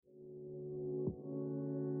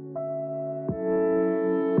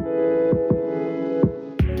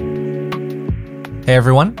Hey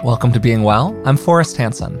everyone, welcome to Being Well. I'm Forrest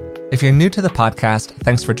Hansen. If you're new to the podcast,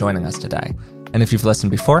 thanks for joining us today. And if you've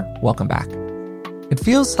listened before, welcome back. It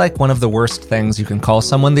feels like one of the worst things you can call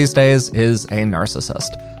someone these days is a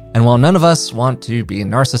narcissist. And while none of us want to be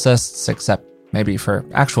narcissists, except maybe for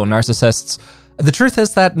actual narcissists, the truth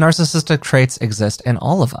is that narcissistic traits exist in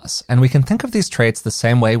all of us, and we can think of these traits the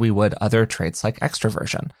same way we would other traits like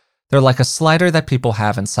extroversion. They're like a slider that people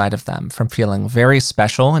have inside of them, from feeling very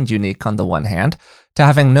special and unique on the one hand, to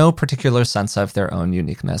having no particular sense of their own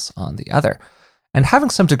uniqueness on the other. And having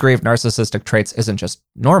some degree of narcissistic traits isn't just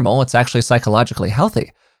normal, it's actually psychologically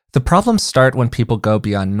healthy. The problems start when people go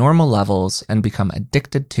beyond normal levels and become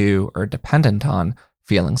addicted to or dependent on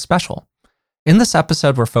feeling special. In this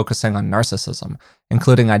episode, we're focusing on narcissism,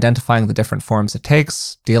 including identifying the different forms it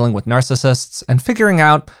takes, dealing with narcissists, and figuring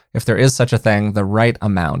out, if there is such a thing, the right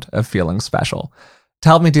amount of feeling special. To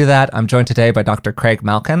help me do that, I'm joined today by Dr. Craig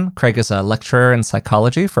Malkin. Craig is a lecturer in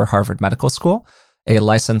psychology for Harvard Medical School, a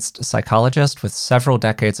licensed psychologist with several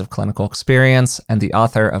decades of clinical experience, and the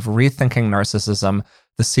author of Rethinking Narcissism: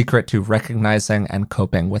 The Secret to Recognizing and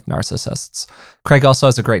Coping with Narcissists. Craig also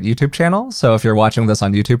has a great YouTube channel, so if you're watching this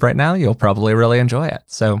on YouTube right now, you'll probably really enjoy it.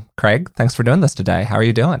 So, Craig, thanks for doing this today. How are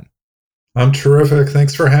you doing? I'm terrific.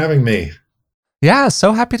 Thanks for having me. Yeah,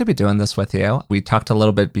 so happy to be doing this with you. We talked a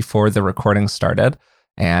little bit before the recording started,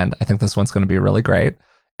 and I think this one's going to be really great.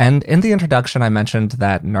 And in the introduction, I mentioned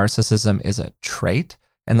that narcissism is a trait,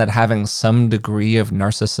 and that having some degree of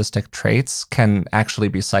narcissistic traits can actually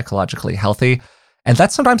be psychologically healthy. And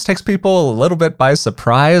that sometimes takes people a little bit by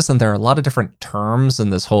surprise, and there are a lot of different terms in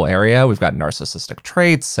this whole area. We've got narcissistic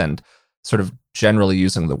traits and sort of generally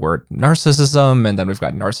using the word narcissism, and then we've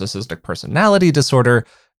got narcissistic personality disorder.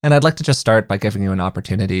 And I'd like to just start by giving you an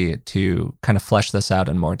opportunity to kind of flesh this out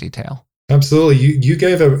in more detail. Absolutely. You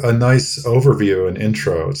gave a nice overview and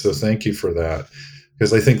intro, so thank you for that.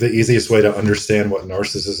 Because I think the easiest way to understand what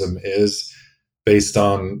narcissism is, based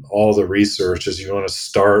on all the research, is you want to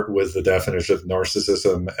start with the definition of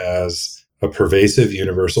narcissism as a pervasive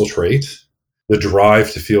universal trait, the drive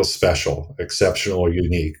to feel special, exceptional, or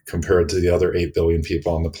unique compared to the other 8 billion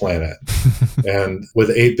people on the planet. And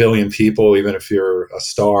with 8 billion people, even if you're a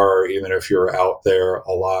star, even if you're out there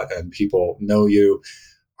a lot and people know you,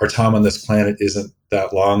 our time on this planet isn't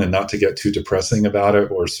that long, and not to get too depressing about it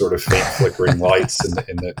or sort of faint flickering lights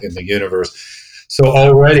in the universe. So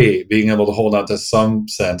already being able to hold on to some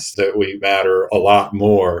sense that we matter a lot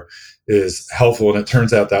more is helpful. And it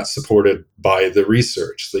turns out that's supported by the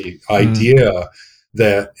research. The idea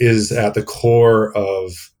that is at the core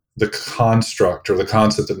of the construct or the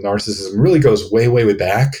concept of narcissism really goes way, way, way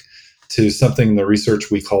back to something in the research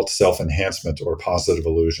we called self-enhancement or positive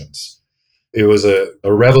illusions. It was a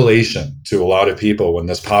revelation to a lot of people when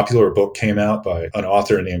this popular book came out by an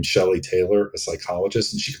author named Shelley Taylor, a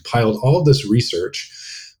psychologist, and she compiled all of this research.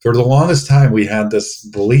 For the longest time, we had this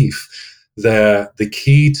belief that the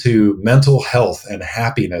key to mental health and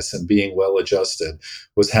happiness and being well-adjusted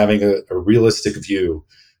was having a realistic view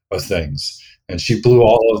of things. And she blew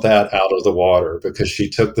all of that out of the water because she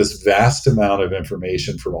took this vast amount of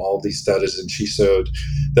information from all of these studies, and she showed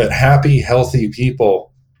that happy, healthy people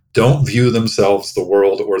don't view themselves, the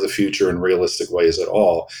world, or the future in realistic ways at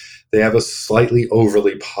all. They have a slightly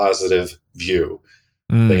overly positive view.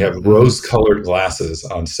 They have rose-colored glasses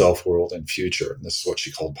on self-world and future. And this is what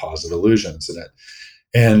she called positive illusions in it.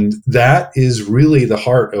 And that is really the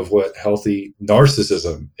heart of what healthy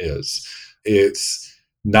narcissism is. It's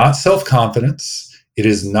not self-confidence. It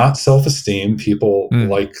is not self-esteem. People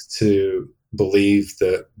like to believe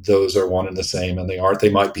that those are one and the same, and they aren't. They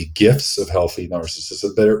might be gifts of healthy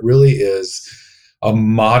narcissism, but it really is a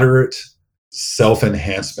moderate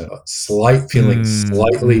self-enhancement, a slight feeling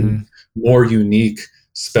slightly more unique,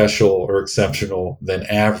 special, or exceptional than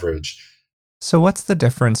average. So what's the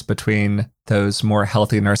difference between those more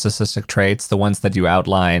healthy narcissistic traits, the ones that you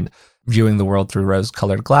outlined, viewing the world through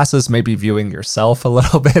rose-colored glasses, maybe viewing yourself a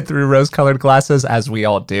little bit through rose-colored glasses, as we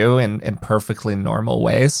all do in perfectly normal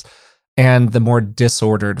ways, and the more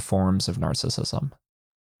disordered forms of narcissism?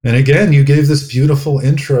 And again, you gave this beautiful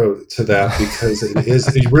intro to that because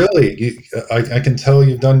I can tell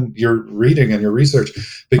you've done your reading and your research,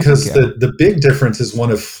 because the big difference is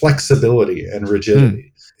one of flexibility and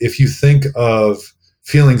rigidity. If you think of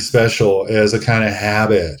feeling special as a kind of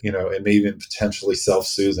habit, and maybe even potentially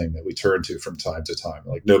self-soothing that we turn to from time to time,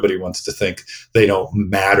 like nobody wants to think they don't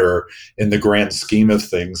matter in the grand scheme of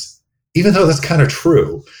things, even though that's kind of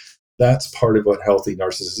true. That's part of what healthy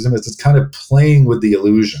narcissism is. It's kind of playing with the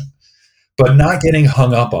illusion, but not getting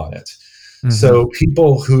hung up on it. So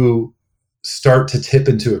people who start to tip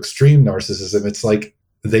into extreme narcissism, it's like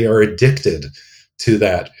they are addicted to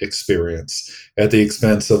that experience at the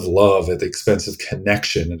expense of love, at the expense of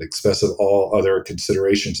connection, at the expense of all other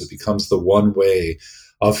considerations. It becomes the one way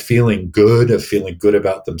of feeling good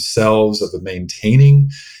about themselves, of maintaining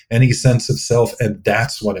any sense of self. And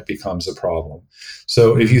that's when it becomes a problem.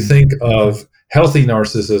 So if you think of healthy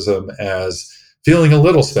narcissism as feeling a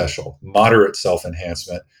little special, moderate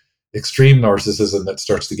self-enhancement, extreme narcissism that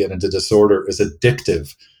starts to get into disorder is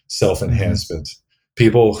addictive self-enhancement.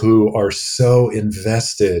 People who are so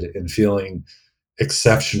invested in feeling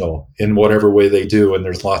exceptional in whatever way they do, and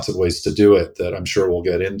there's lots of ways to do it that I'm sure we'll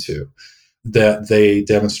get into, that they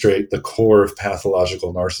demonstrate the core of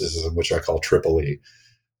pathological narcissism, which I call triple E: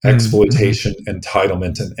 exploitation,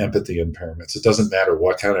 entitlement, and empathy impairments. It doesn't matter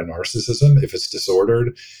what kind of narcissism, if it's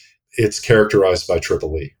disordered, it's characterized by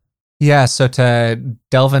triple E. Yeah, so to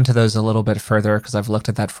delve into those a little bit further, because I've looked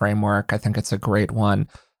at that framework, I think it's a great one.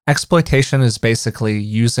 Exploitation is basically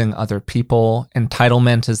using other people.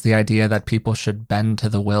 Entitlement is the idea that people should bend to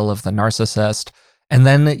the will of the narcissist. And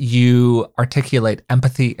then you articulate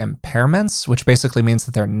empathy impairments, which basically means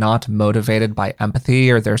that they're not motivated by empathy,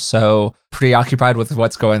 or they're so preoccupied with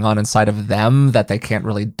what's going on inside of them that they can't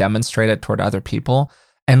really demonstrate it toward other people.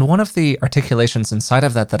 And one of the articulations inside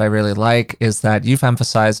of that I really like is that you've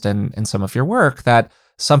emphasized in some of your work that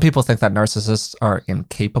some people think that narcissists are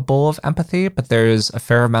incapable of empathy, but there's a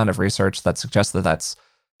fair amount of research that suggests that that's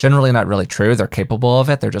generally not really true. They're capable of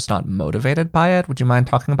it. They're just not motivated by it. Would you mind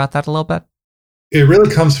talking about that a little bit? It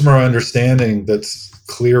really comes from our understanding that's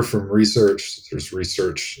clear from research. There's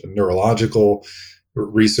research, neurological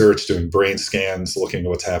research, doing brain scans, looking at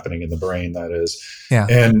what's happening in the brain, that is. Yeah.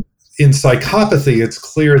 And in psychopathy, it's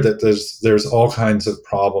clear that there's all kinds of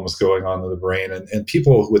problems going on in the brain. And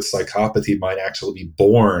people with psychopathy might actually be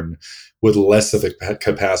born with less of a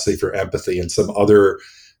capacity for empathy and some other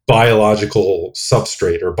biological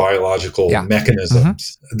substrate or biological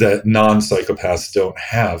mechanisms that non-psychopaths don't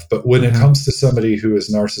have. But when it comes to somebody who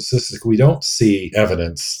is narcissistic, we don't see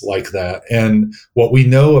evidence like that. And what we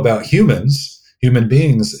know about human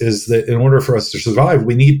beings, is that in order for us to survive,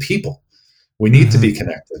 we need people. We need to be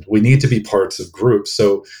connected. We need to be parts of groups.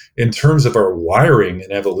 So in terms of our wiring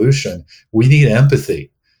and evolution, we need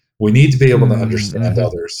empathy. We need to be able to understand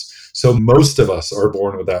others. So most of us are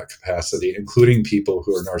born with that capacity, including people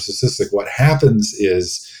who are narcissistic. What happens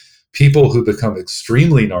is people who become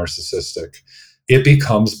extremely narcissistic, it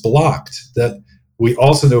becomes blocked. That we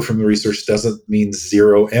also know from the research doesn't mean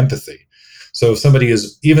zero empathy. So if somebody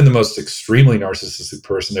is even the most extremely narcissistic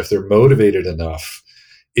person, if they're motivated enough,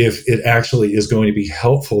 if it actually is going to be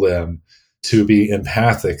helpful to them to be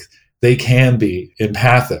empathic, they can be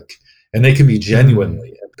empathic and they can be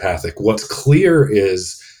genuinely empathic. What's clear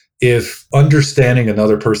is if understanding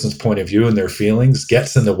another person's point of view and their feelings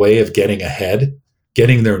gets in the way of getting ahead,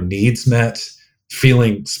 getting their needs met,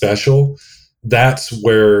 feeling special, that's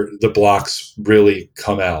where the blocks really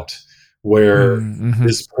come out, where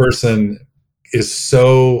this person is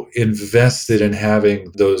so invested in having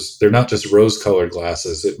those, they're not just rose-colored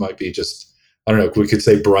glasses. It might be just, I don't know, we could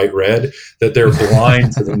say bright red, that they're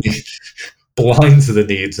blind to the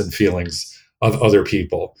needs and feelings of other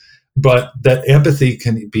people. But that empathy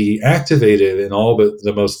can be activated in all but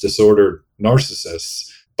the most disordered narcissists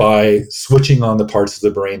by switching on the parts of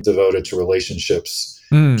the brain devoted to relationships,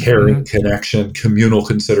 caring, connection, communal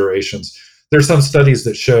considerations. There's some studies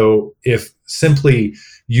that show if simply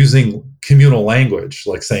using communal language,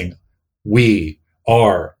 like saying we,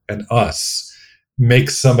 are, and us,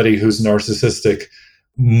 makes somebody who's narcissistic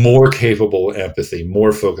more capable of empathy,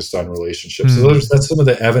 more focused on relationships. So that's some of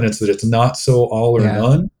the evidence that it's not so all or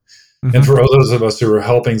none. And for those of us who are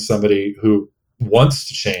helping somebody who wants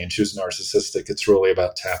to change, who's narcissistic, it's really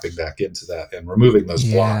about tapping back into that and removing those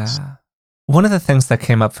blocks. One of the things that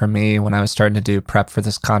came up for me when I was starting to do prep for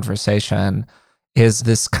this conversation is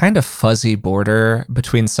this kind of fuzzy border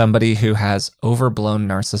between somebody who has overblown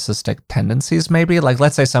narcissistic tendencies, maybe. Like,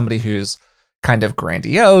 let's say somebody who's kind of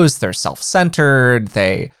grandiose, they're self-centered,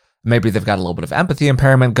 maybe they've got a little bit of empathy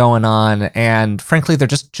impairment going on, and frankly, they're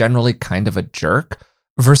just generally kind of a jerk,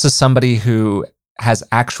 versus somebody who has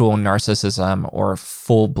actual narcissism or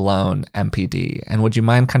full-blown MPD. And would you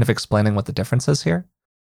mind kind of explaining what the difference is here?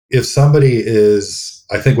 If somebody is,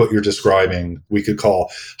 I think what you're describing, we could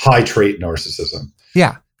call high trait narcissism.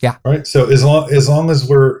 Yeah. Right. So as long as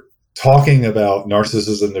we're talking about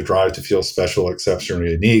narcissism, the drive to feel special, exceptional,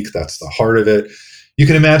 unique, that's the heart of it. You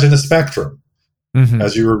can imagine a spectrum,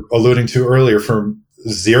 as you were alluding to earlier, from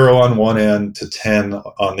 0 on one end to 10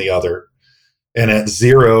 on the other. And at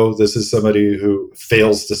 0, this is somebody who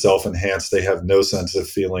fails to self-enhance. They have no sense of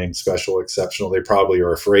feeling special, exceptional. They probably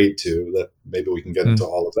are afraid to. That maybe we can get into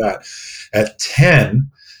all of that. At 10,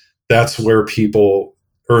 that's where people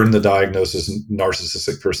earn the diagnosis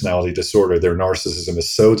narcissistic personality disorder. Their narcissism is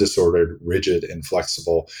so disordered, rigid, and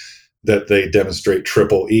flexible that they demonstrate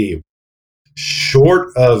triple E.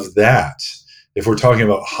 Short of that, if we're talking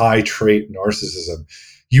about high trait narcissism,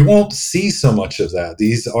 you won't see so much of that.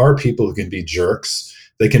 These are people who can be jerks.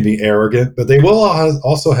 They can be arrogant, but they will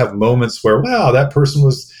also have moments where, wow, that person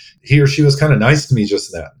he or she was kind of nice to me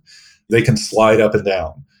just then. They can slide up and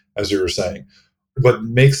down, as you were saying. What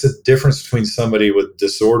makes a difference between somebody with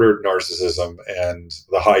disordered narcissism and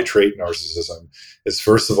the high trait narcissism is,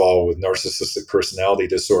 first of all, with narcissistic personality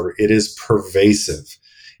disorder, it is pervasive.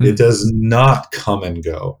 It does not come and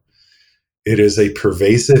go. It is a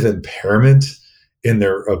pervasive impairment in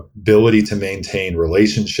their ability to maintain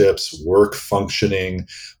relationships, work functioning,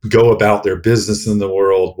 go about their business in the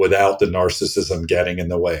world without the narcissism getting in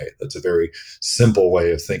the way. That's a very simple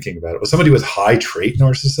way of thinking about it. With somebody with high trait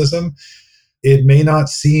narcissism, it may not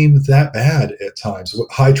seem that bad at times.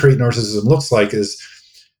 What high trait narcissism looks like is,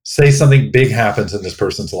 say something big happens in this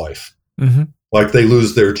person's life, like they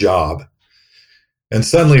lose their job. And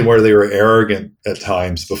suddenly, where they were arrogant at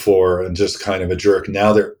times before and just kind of a jerk,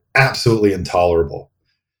 now they're absolutely intolerable,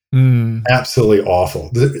 absolutely awful.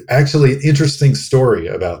 Actually, interesting story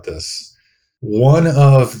about this. One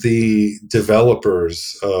of the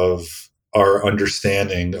developers of our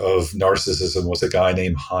understanding of narcissism was a guy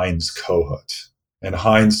named Heinz Kohut. And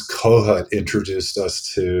Heinz Kohut introduced us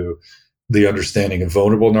to the understanding of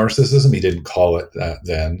vulnerable narcissism. He didn't call it that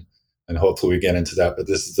then. And hopefully we get into that. But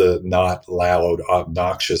this is the not loud,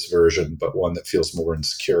 obnoxious version, but one that feels more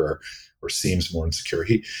insecure or seems more insecure.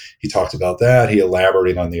 He talked about that. He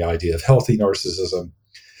elaborated on the idea of healthy narcissism.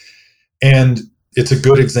 And it's a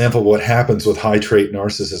good example of what happens with high trait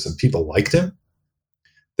narcissism. People liked him.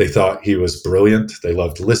 They thought he was brilliant. They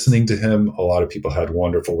loved listening to him. A lot of people had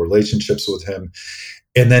wonderful relationships with him.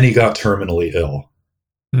 And then he got terminally ill.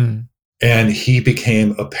 And he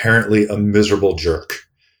became apparently a miserable jerk,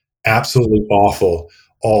 absolutely awful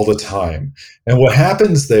all the time. And what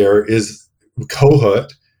happens there is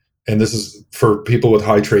Kohut, and this is for people with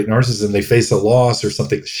high trait narcissism, they face a loss or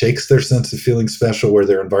something that shakes their sense of feeling special where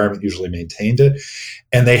their environment usually maintained it.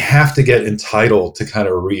 And they have to get entitled to kind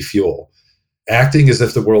of refuel. Acting as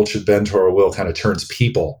if the world should bend to our will kind of turns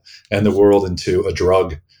people and the world into a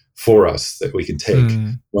drug for us that we can take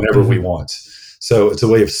whenever we want. So it's a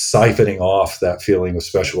way of siphoning off that feeling of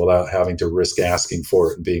special without having to risk asking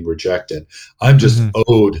for it and being rejected. I'm just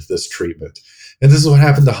owed this treatment. And this is what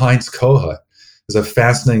happened to Heinz Kohut. There's a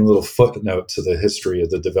fascinating little footnote to the history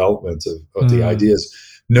of the development of the ideas.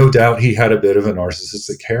 No doubt he had a bit of a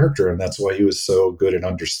narcissistic character, and that's why he was so good at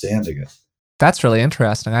understanding it. That's really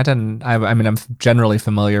interesting. I mean, I'm generally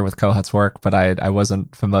familiar with Kohut's work, but I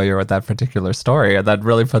wasn't familiar with that particular story. And that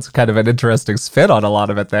really puts kind of an interesting spin on a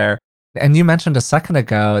lot of it there. And you mentioned a second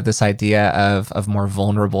ago this idea of more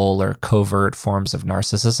vulnerable or covert forms of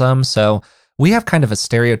narcissism. So we have kind of a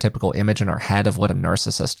stereotypical image in our head of what a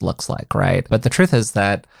narcissist looks like, right? But the truth is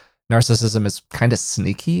that narcissism is kind of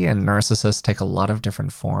sneaky and narcissists take a lot of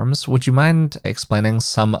different forms. Would you mind explaining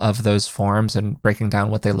some of those forms and breaking down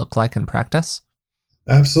what they look like in practice?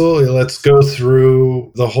 Absolutely. Let's go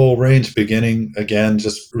through the whole range, beginning again,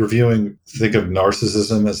 just reviewing. Think of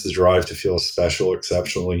narcissism as the drive to feel special,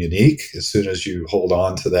 exceptional, unique. As soon as you hold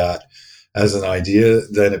on to that as an idea,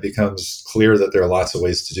 then it becomes clear that there are lots of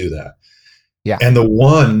ways to do that. Yeah. And the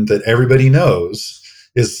one that everybody knows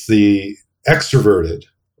is the extroverted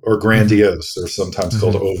or grandiose, or sometimes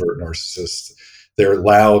called overt narcissists. They're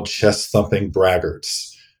loud, chest-thumping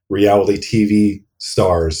braggarts. Reality TV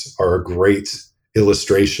stars are a great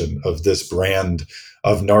illustration of this brand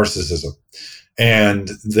of narcissism. And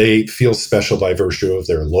they feel special by virtue of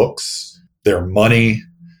their looks, their money.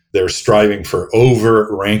 They're striving for overt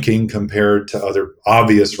ranking compared to other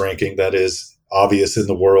obvious ranking that is obvious in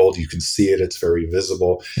the world. You can see it. It's very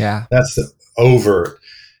visible. Yeah. That's the overt.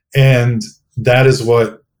 And that is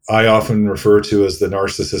what I often refer to as the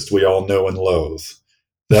narcissist we all know and loathe.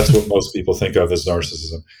 That's what most people think of as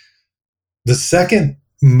narcissism. The second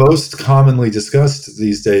most commonly discussed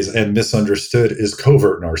these days and misunderstood is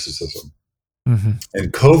covert narcissism.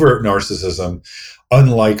 And covert narcissism,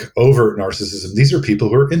 unlike overt narcissism, these are people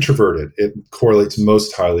who are introverted. It correlates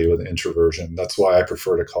most highly with introversion. That's why I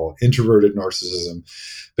prefer to call it introverted narcissism,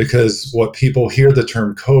 because what people hear the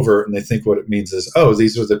term covert and they think what it means is, oh,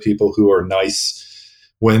 these are the people who are nice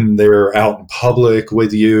when they're out in public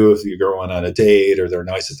with you, if you're going on a date, or they're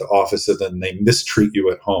nice at the office, and then they mistreat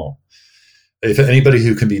you at home. If anybody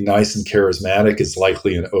who can be nice and charismatic is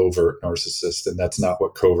likely an overt narcissist, and that's not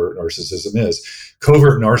what covert narcissism is.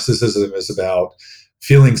 Covert narcissism is about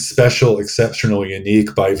feeling special, exceptional,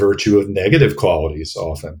 unique by virtue of negative qualities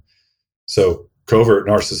often. So covert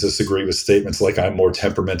narcissists agree with statements like, I'm more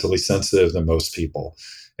temperamentally sensitive than most people,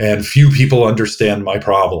 and few people understand my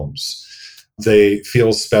problems. They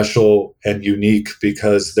feel special and unique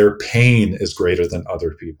because their pain is greater than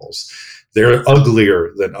other people's. They're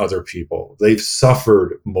uglier than other people. They've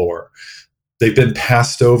suffered more. They've been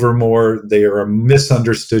passed over more. They are a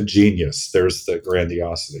misunderstood genius. There's the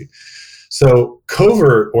grandiosity. So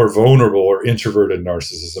covert or vulnerable or introverted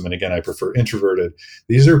narcissism, and again, I prefer introverted,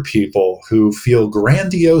 these are people who feel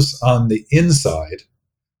grandiose on the inside.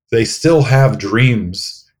 They still have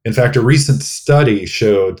dreams. In fact, a recent study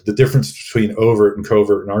showed the difference between overt and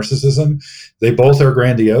covert narcissism. They both are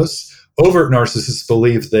grandiose. Overt narcissists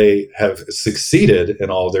believe they have succeeded in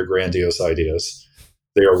all of their grandiose ideas.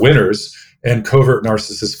 They are winners, and covert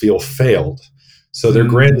narcissists feel failed. So their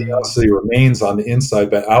grandiosity remains on the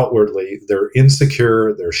inside, but outwardly, they're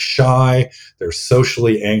insecure, they're shy, they're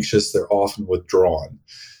socially anxious, they're often withdrawn.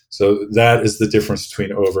 So that is the difference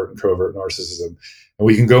between overt and covert narcissism. And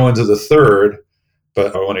we can go into the third,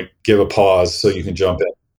 but I want to give a pause so you can jump in.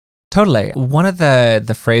 Totally. One of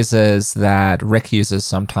the phrases that Rick uses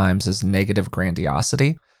sometimes is negative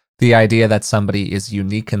grandiosity, the idea that somebody is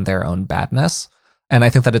unique in their own badness. And I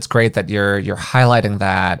think that it's great that you're highlighting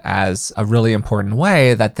that as a really important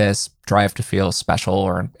way that this drive to feel special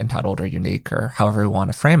or entitled or unique or however we want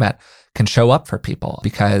to frame it can show up for people.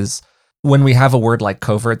 Because when we have a word like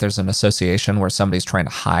covert, there's an association where somebody's trying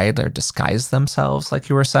to hide or disguise themselves, like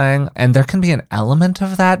you were saying. And there can be an element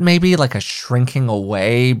of that, maybe like a shrinking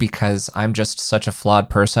away because I'm just such a flawed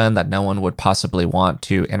person that no one would possibly want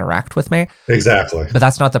to interact with me. Exactly. But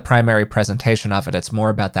that's not the primary presentation of it. It's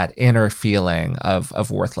more about that inner feeling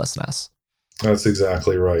of worthlessness. That's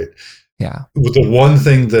exactly right. Yeah. The one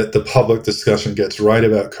thing that the public discussion gets right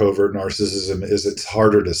about covert narcissism is it's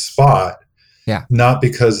harder to spot. Yeah. Not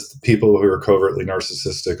because people who are covertly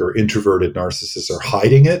narcissistic or introverted narcissists are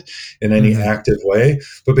hiding it in any active way,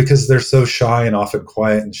 but because they're so shy and often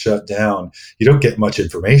quiet and shut down, you don't get much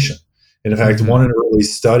information. And in fact, one early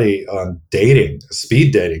study on dating, a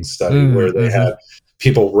speed dating study, where they had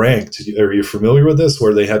people ranked. Are you familiar with this?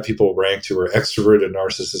 Where they had people ranked who were extroverted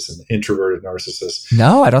narcissists and introverted narcissists.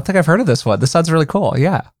 No, I don't think I've heard of this one. This sounds really cool.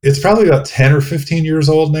 Yeah. It's probably about 10 or 15 years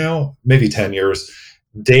old now, maybe 10 years.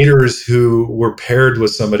 Daters who were paired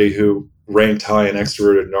with somebody who ranked high in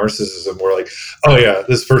extroverted narcissism were like, oh yeah,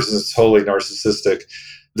 this person is totally narcissistic.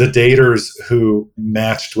 The daters who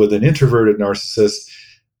matched with an introverted narcissist,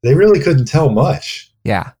 they really couldn't tell much.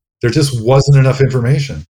 Yeah. There just wasn't enough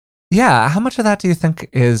information. Yeah. How much of that do you think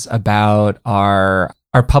is about our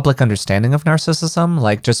public understanding of narcissism?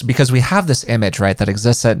 Like, just because we have this image, right, that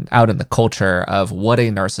exists out in the culture of what a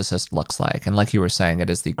narcissist looks like. And like you were saying, it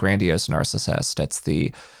is the grandiose narcissist. It's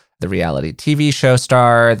the reality TV show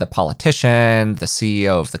star, the politician, the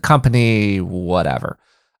CEO of the company, whatever.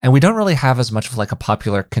 And we don't really have as much of like a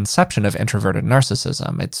popular conception of introverted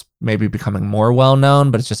narcissism. It's maybe becoming more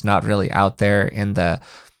well-known, but it's just not really out there in the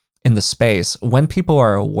space. When people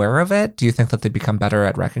are aware of it, do you think that they become better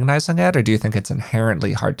at recognizing it, or do you think it's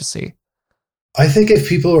inherently hard to see? I think if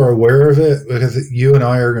people are aware of it, because you and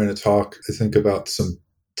I are going to talk, I think, about some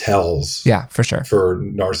tells. Yeah, for sure. For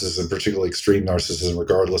narcissism, particularly extreme narcissism,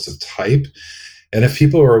 regardless of type. And if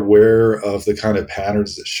people are aware of the kind of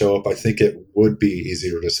patterns that show up, I think it would be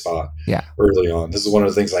easier to spot early on. This is one of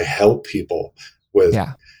the things I help people with.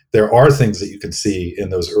 Yeah. There are things that you can see in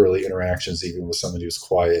those early interactions, even with someone who's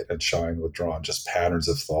quiet and shy and withdrawn, just patterns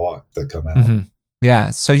of thought that come out. Yeah.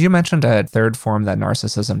 So you mentioned a third form that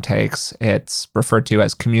narcissism takes. It's referred to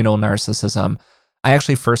as communal narcissism. I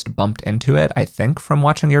actually first bumped into it, I think, from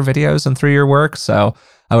watching your videos and through your work. So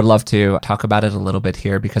I would love to talk about it a little bit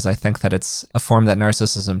here, because I think that it's a form that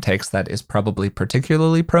narcissism takes that is probably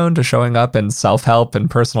particularly prone to showing up in self-help and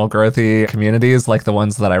personal growthy communities like the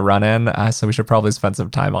ones that I run in. So we should probably spend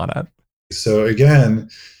some time on it. So again,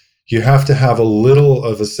 you have to have a little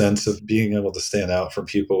of a sense of being able to stand out from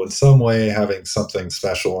people in some way, having something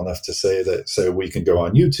special enough to say we can go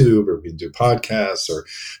on YouTube, or we can do podcasts, or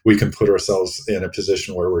we can put ourselves in a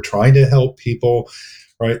position where we're trying to help people,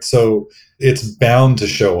 right? So it's bound to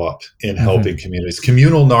show up in helping communities.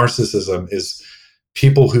 Communal narcissism is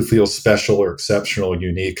people who feel special or exceptional or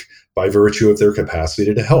unique by virtue of their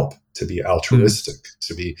capacity to help, to be altruistic,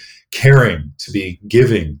 to be caring, to be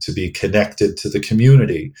giving, to be connected to the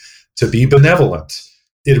community, to be benevolent.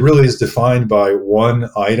 It really is defined by one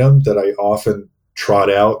item that I often trot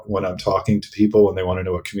out when I'm talking to people and they want to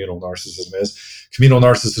know what communal narcissism is. Communal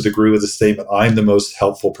narcissists agree with the statement, I'm the most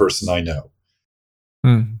helpful person I know.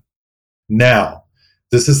 Now,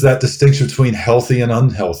 this is that distinction between healthy and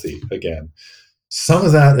unhealthy again. Some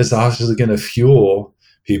of that is obviously going to fuel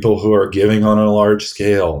people who are giving on a large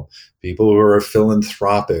scale, people who are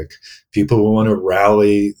philanthropic, people who want to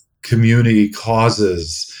rally community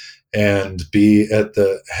causes and be at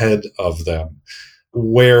the head of them.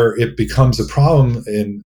 Where it becomes a problem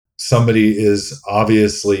in somebody is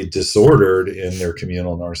obviously disordered in their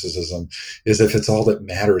communal narcissism is if it's all that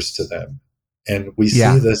matters to them. And we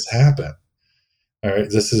see this happen. All right.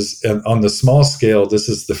 This is, and on the small scale, this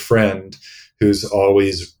is the friend who's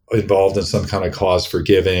always involved in some kind of cause for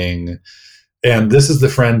giving. And this is the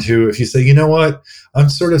friend who, if you say, you know what, I'm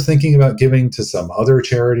sort of thinking about giving to some other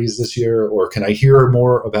charities this year, or can I hear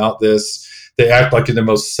more about this? They act like the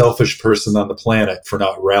most selfish person on the planet for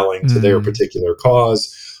not rallying to their particular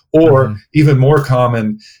cause. Or even more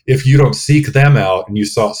common, if you don't seek them out and you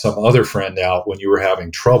sought some other friend out when you were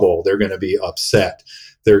having trouble, they're going to be upset.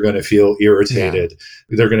 They're going to feel irritated.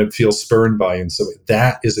 They're going to feel spurned by you. And so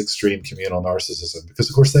that is extreme communal narcissism, because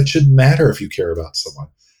of course that shouldn't matter if you care about someone.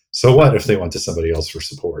 So what if they went to somebody else for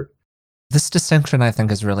support? This distinction, I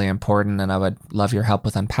think, is really important, and I would love your help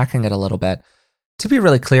with unpacking it a little bit. To be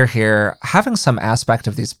really clear here, having some aspect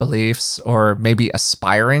of these beliefs, or maybe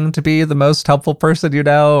aspiring to be the most helpful person you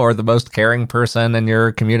know, or the most caring person in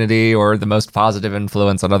your community, or the most positive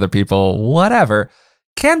influence on other people, whatever,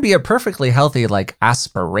 can be a perfectly healthy,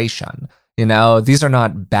 aspiration. You know, these are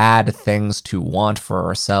not bad things to want for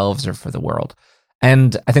ourselves or for the world.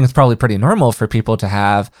 And I think it's probably pretty normal for people to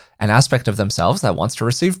have an aspect of themselves that wants to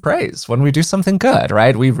receive praise when we do something good,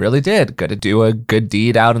 right? We really did good to do a good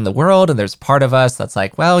deed out in the world. And there's part of us that's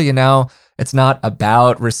like, well, you know, it's not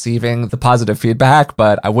about receiving the positive feedback,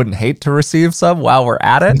 but I wouldn't hate to receive some while we're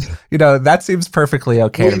at it. You know, that seems perfectly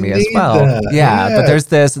okay to me as well. Yeah, but there's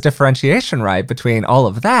this differentiation, right, between all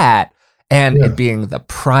of that and it being the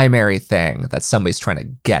primary thing that somebody's trying to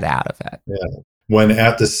get out of it. Yeah. When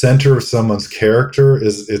at the center of someone's character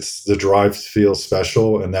it's the drive to feel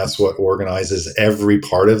special, and that's what organizes every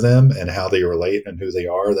part of them and how they relate and who they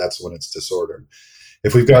are, that's when it's disordered.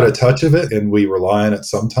 If we've got a touch of it and we rely on it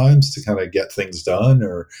sometimes to kind of get things done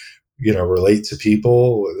or, you know, relate to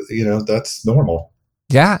people, you know, that's normal.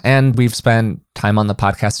 Yeah, and we've spent time on the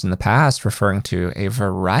podcast in the past referring to a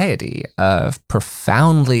variety of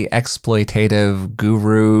profoundly exploitative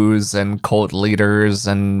gurus and cult leaders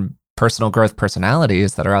and personal growth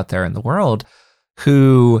personalities that are out there in the world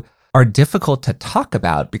who are difficult to talk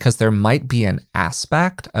about because there might be an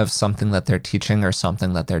aspect of something that they're teaching or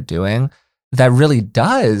something that they're doing that really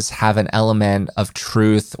does have an element of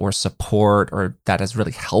truth or support or that has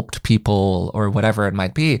really helped people or whatever it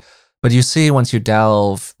might be. But you see, once you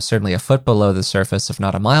delve certainly a foot below the surface, if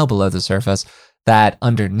not a mile below the surface, that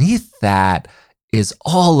underneath that is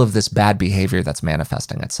all of this bad behavior that's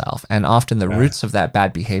manifesting itself. And often the roots of that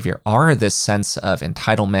bad behavior are this sense of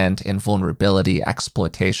entitlement, invulnerability,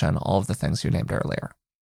 exploitation, all of the things you named earlier.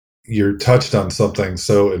 You touched on something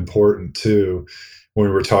so important too, when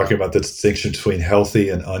we were talking about the distinction between healthy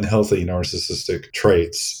and unhealthy narcissistic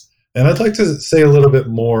traits. And I'd like to say a little bit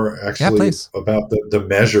more actually about the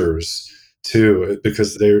measures too,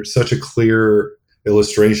 because they're such a clear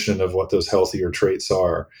illustration of what those healthier traits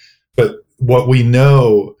are. But what we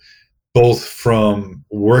know, both from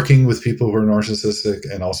working with people who are narcissistic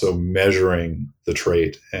and also measuring the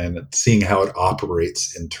trait and seeing how it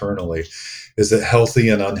operates internally, is that healthy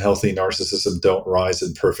and unhealthy narcissism don't rise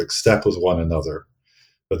in perfect step with one another,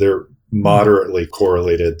 but they're moderately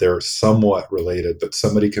correlated. They're somewhat related, but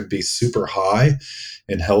somebody can be super high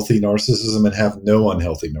in healthy narcissism and have no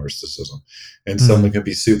unhealthy narcissism. And someone can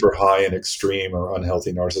be super high in extreme or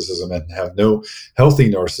unhealthy narcissism and have no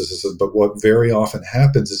healthy narcissism. But what very often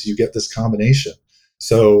happens is you get this combination.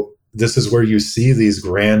 So this is where you see these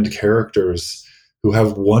grand characters who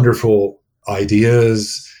have wonderful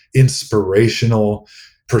ideas, inspirational,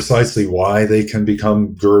 precisely why they can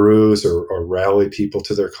become gurus or rally people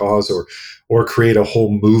to their cause or create a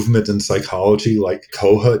whole movement in psychology like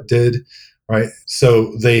Kohut did, right?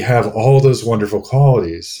 So they have all those wonderful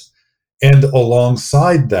qualities. And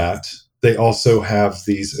alongside that, they also have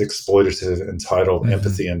these exploitative, entitled,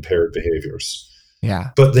 empathy impaired behaviors.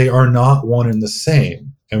 Yeah. But they are not one and the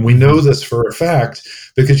same. And we know this for a fact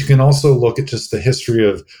because you can also look at just the history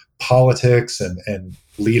of politics and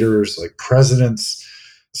leaders like presidents.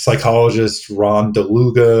 Psychologist Ron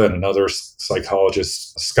DeLuga and another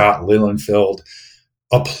psychologist, Scott Lilienfeld,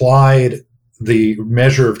 applied the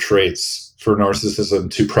measure of traits for narcissism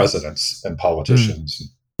to presidents and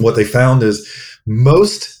politicians. What they found is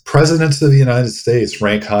most presidents of the United States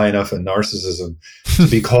rank high enough in narcissism to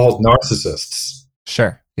be called narcissists.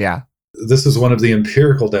 Sure. Yeah. This is one of the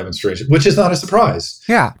empirical demonstrations, which is not a surprise.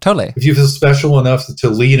 Yeah, totally. If you feel special enough to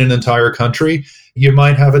lead an entire country, you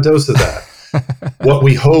might have a dose of that. What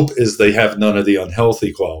we hope is they have none of the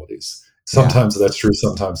unhealthy qualities. Sometimes that's true,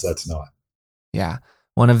 sometimes that's not. Yeah.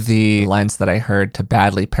 One of the lines that I heard, to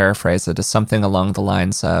badly paraphrase it, is something along the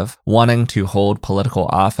lines of wanting to hold political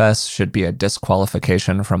office should be a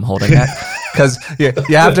disqualification from holding it. Because you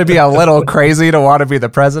have to be a little crazy to want to be the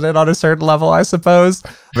president on a certain level, I suppose.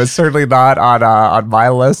 But certainly not on my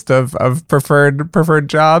list of preferred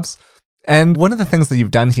jobs. And one of the things that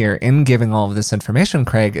you've done here in giving all of this information,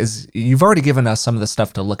 Craig, is you've already given us some of the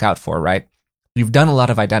stuff to look out for, right? You've done a lot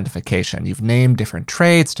of identification. You've named different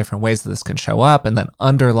traits, different ways that this can show up, and then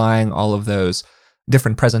underlying all of those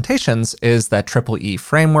different presentations is that Triple E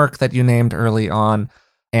framework that you named early on,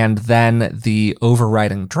 and then the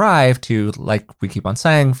overriding drive to, like we keep on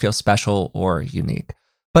saying, feel special or unique.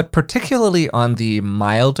 But particularly on the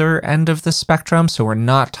milder end of the spectrum, so we're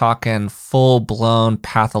not talking full-blown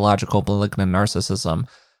pathological malignant narcissism,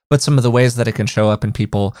 but some of the ways that it can show up in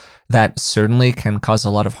people that certainly can cause a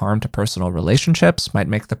lot of harm to personal relationships, might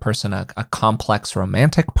make the person a complex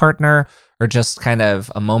romantic partner, or just kind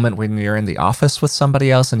of a moment when you're in the office with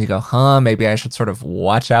somebody else and you go, maybe I should sort of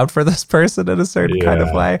watch out for this person in a certain kind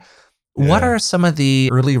of way. Yeah. What are some of the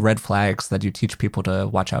early red flags that you teach people to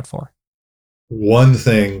watch out for? One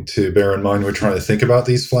thing to bear in mind when we're trying to think about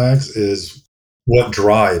these flags is what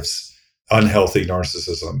drives unhealthy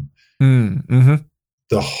narcissism. Mm-hmm.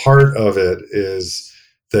 The heart of it is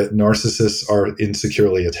that narcissists are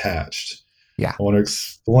insecurely attached. Yeah. I want to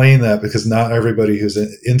explain that because not everybody who's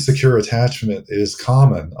in insecure attachment is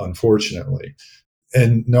common, unfortunately.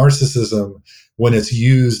 And narcissism, when it's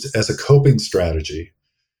used as a coping strategy,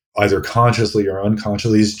 either consciously or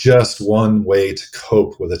unconsciously, is just one way to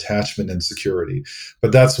cope with attachment insecurity.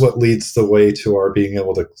 But that's what leads the way to our being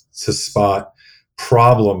able to spot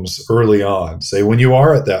problems early on. Say, when you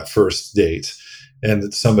are at that first date, and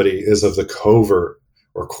that somebody is of the covert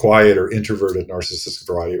or quiet or introverted narcissistic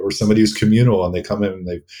variety, or somebody who's communal and they come in and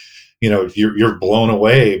they, you're blown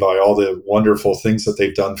away by all the wonderful things that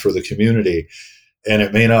they've done for the community. And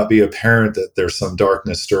it may not be apparent that there's some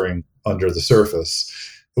darkness stirring under the surface.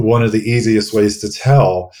 One of the easiest ways to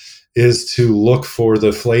tell is to look for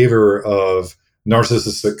the flavor of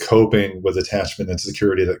narcissistic coping with attachment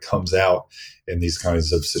insecurity that comes out in these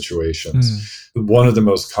kinds of situations. One of the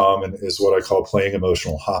most common is what I call playing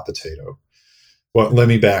emotional hot potato. Well, let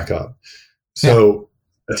me back up. So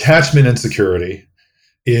attachment insecurity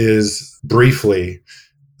is briefly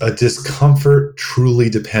a discomfort truly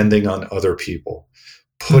depending on other people,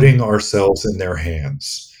 putting ourselves in their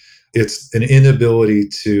hands. It's an inability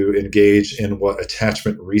to engage in what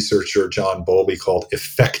attachment researcher John Bowlby called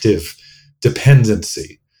effective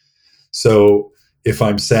dependency. So if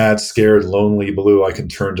I'm sad, scared, lonely, blue, I can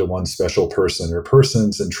turn to one special person or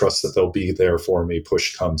persons and trust that they'll be there for me,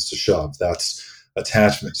 push comes to shove. That's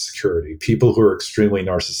attachment security. People who are extremely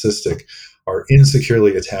narcissistic are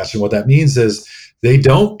insecurely attached. And what that means is they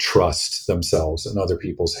don't trust themselves in other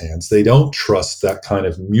people's hands. They don't trust that kind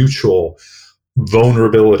of mutual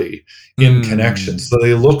vulnerability in connection. So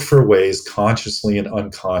they look for ways consciously and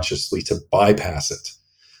unconsciously to bypass it.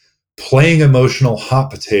 Playing emotional hot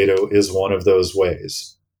potato is one of those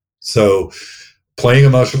ways. So playing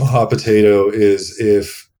emotional hot potato is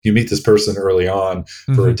if you meet this person early on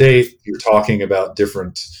for a date, you're talking about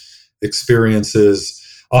different experiences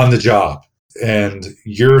on the job, and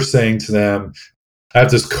you're saying to them, I have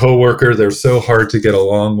this coworker, they're so hard to get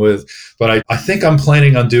along with, but I think I'm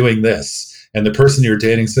planning on doing this. And the person you're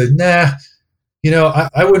dating said, nah,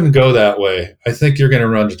 I wouldn't go that way. I think you're going to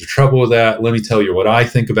run into trouble with that. Let me tell you what I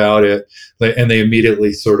think about it. And they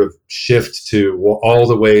immediately sort of shift to all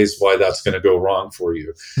the ways why that's going to go wrong for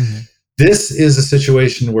you. This is a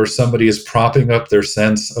situation where somebody is propping up their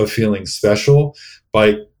sense of feeling special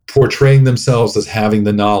by portraying themselves as having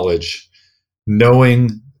the knowledge,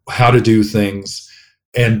 knowing how to do things,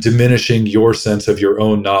 and diminishing your sense of your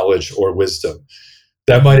own knowledge or wisdom.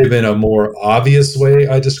 That might have been a more obvious way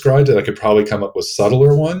I described it. I could probably come up with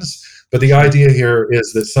subtler ones. But the idea here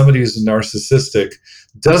is that somebody who's narcissistic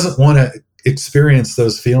doesn't want to experience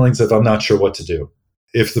those feelings of, I'm not sure what to do.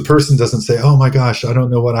 If the person doesn't say, oh my gosh, I don't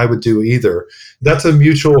know what I would do either, that's a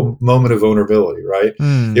mutual moment of vulnerability, right?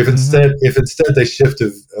 If instead they shift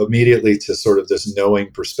immediately to sort of this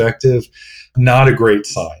knowing perspective, not a great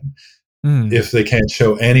sign. Mm. if they can't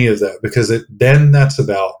show any of that, because then that's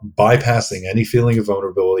about bypassing any feeling of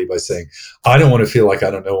vulnerability by saying, I don't want to feel like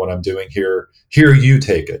I don't know what I'm doing here. Here, you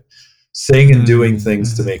take it. Saying and doing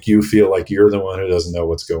things to make you feel like you're the one who doesn't know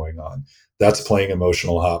what's going on. That's playing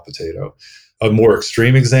emotional hot potato. A more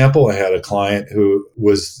extreme example, I had a client who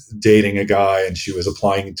was dating a guy and she was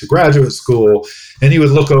applying to graduate school, and he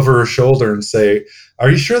would look over her shoulder and say,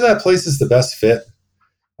 are you sure that place is the best fit?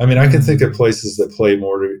 I mean, I can think of places that play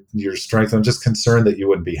more to your strength. I'm just concerned that you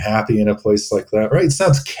wouldn't be happy in a place like that, right? It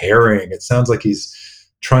sounds caring. It sounds like he's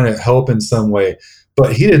trying to help in some way,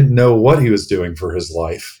 but he didn't know what he was doing for his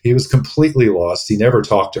life. He was completely lost. He never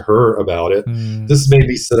talked to her about it. This made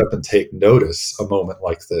me sit up and take notice a moment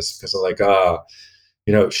like this, because I'm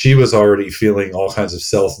like, she was already feeling all kinds of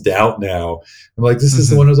self-doubt now. I'm like, this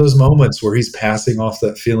is one of those moments where he's passing off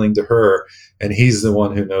that feeling to her, and he's the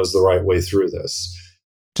one who knows the right way through this.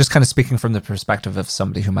 Just kind of speaking from the perspective of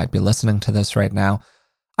somebody who might be listening to this right now,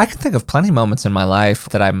 I can think of plenty of moments in my life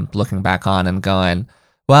that I'm looking back on and going,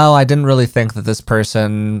 well, I didn't really think that this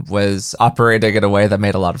person was operating in a way that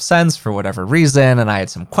made a lot of sense for whatever reason, and I had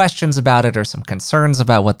some questions about it or some concerns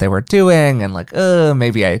about what they were doing, and like,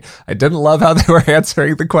 maybe I didn't love how they were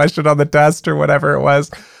answering the question on the test or whatever it was.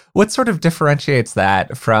 What sort of differentiates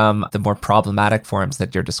that from the more problematic forms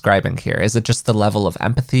that you're describing here? Is it just the level of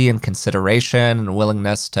empathy and consideration and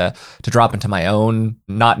willingness to drop into my own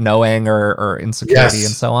not knowing or insecurity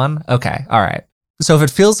and so on? Okay, all right. So if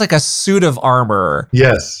it feels like a suit of armor.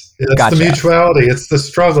 Yes, it's gotcha. The mutuality. It's the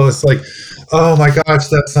struggle. It's like, oh my gosh,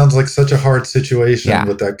 that sounds like such a hard situation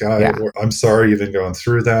with that guy. Yeah. I'm sorry you've been going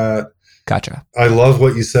through that. Gotcha. I love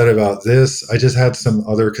what you said about this. I just had some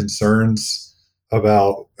other concerns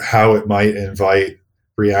about how it might invite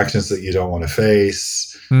reactions that you don't want to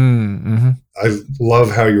face. I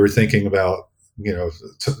love how you were thinking about,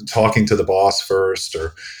 talking to the boss first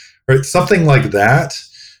or something like that,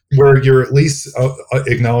 where you're at least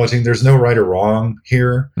acknowledging there's no right or wrong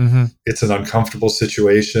here. It's an uncomfortable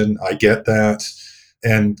situation. I get that.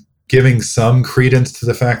 And giving some credence to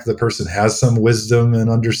the fact that the person has some wisdom and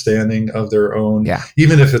understanding of their own,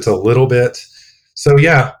 even if it's a little bit. So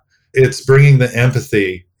it's bringing the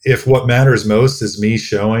empathy. If what matters most is me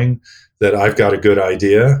showing that I've got a good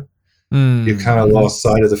idea, you've kind of lost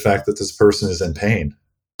sight of the fact that this person is in pain.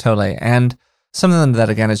 Totally. And something that,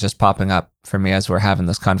 again, is just popping up for me as we're having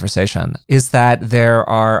this conversation is that there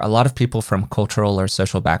are a lot of people from cultural or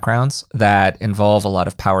social backgrounds that involve a lot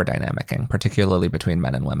of power dynamicing, particularly between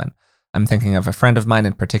men and women. I'm thinking of a friend of mine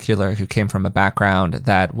in particular who came from a background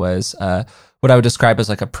that was what I would describe as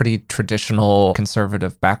like a pretty traditional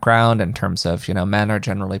conservative background in terms of, men are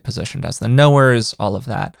generally positioned as the knowers, all of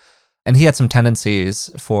that. And he had some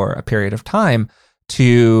tendencies for a period of time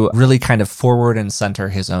to really kind of forward and center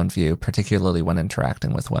his own view, particularly when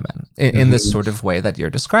interacting with women in this sort of way that you're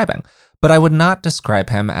describing. But I would not describe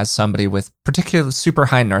him as somebody with particular super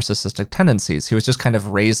high narcissistic tendencies. He was just kind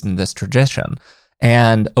of raised in this tradition.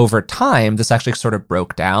 And over time, this actually sort of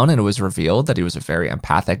broke down, and it was revealed that he was a very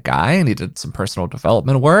empathic guy, and he did some personal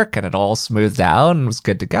development work, and it all smoothed out and was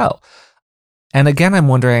good to go. And again, I'm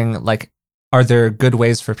wondering, are there good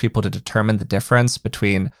ways for people to determine the difference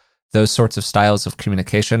between those sorts of styles of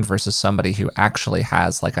communication versus somebody who actually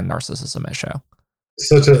has like a narcissism issue?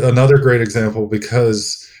 Such another great example,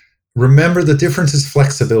 because remember, the difference is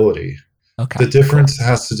flexibility. Okay. The difference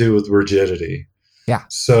has to do with rigidity. Yeah.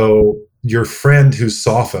 So your friend who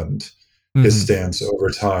softened his stance over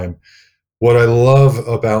time, what I love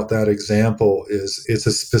about that example is it's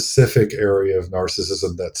a specific area of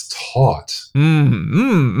narcissism that's taught.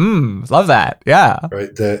 Love that. Yeah.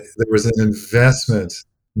 Right. That there was an investment.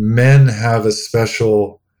 Men have a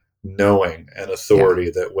special knowing and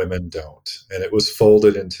authority that women don't. And it was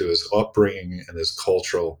folded into his upbringing and his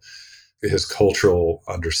cultural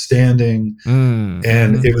understanding.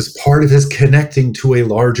 And it was part of his connecting to a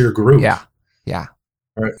larger group. Yeah.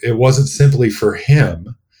 Right? It wasn't simply for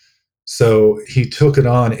him. So he took it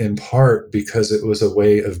on in part because it was a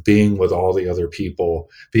way of being with all the other people,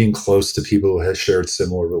 being close to people who had shared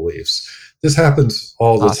similar beliefs. This happens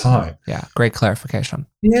all the time. Yeah, great clarification.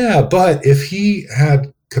 Yeah, but if he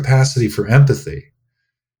had capacity for empathy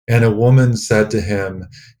and a woman said to him,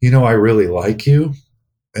 I really like you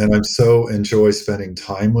and I'm so enjoy spending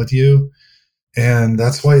time with you. And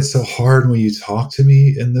that's why it's so hard when you talk to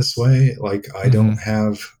me in this way. Like, I don't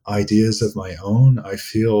have ideas of my own. I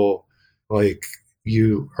feel like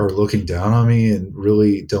you are looking down on me and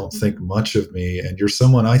really don't think much of me. And you're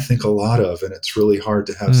someone I think a lot of. And it's really hard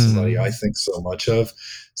to have somebody I think so much of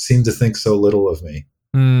seem to think so little of me.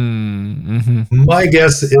 Mm-hmm. My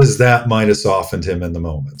guess is that might have softened him in the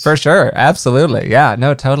moment. For sure. Absolutely. Yeah,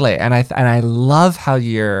 no, totally. And I love how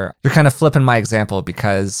you're kind of flipping my example,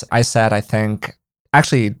 because I said, I think,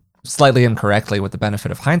 actually slightly incorrectly, with the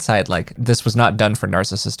benefit of hindsight, like, this was not done for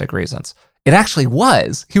narcissistic reasons. It actually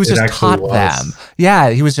was. He was It just actually taught them. was. Yeah,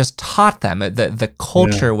 he was just taught them. The Yeah.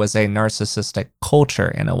 culture was a narcissistic culture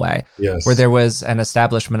in a way, where Yes. there was an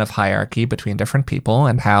establishment of hierarchy between different people,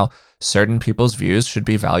 and how certain people's views should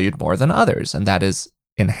be valued more than others. And that is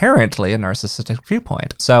inherently a narcissistic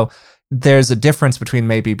viewpoint. So there's a difference between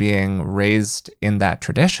maybe being raised in that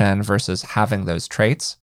tradition versus having those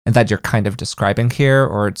traits, and that you're kind of describing here,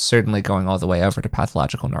 or it's certainly going all the way over to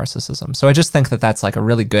pathological narcissism. So I just think that that's like a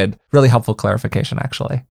really good, really helpful clarification,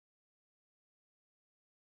 actually.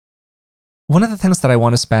 One of the things that I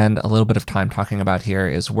want to spend a little bit of time talking about here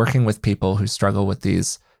is working with people who struggle with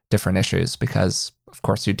these different issues, because, of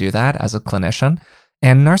course, you do that as a clinician.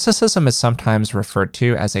 And narcissism is sometimes referred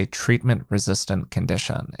to as a treatment resistant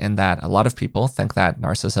condition, in that a lot of people think that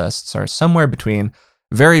narcissists are somewhere between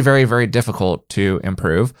very, very, very difficult to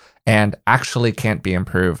improve and actually can't be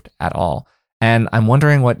improved at all. And I'm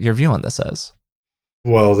wondering what your view on this is.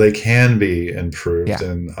 Well, they can be improved. Yeah.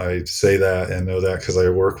 And I say that and know that because I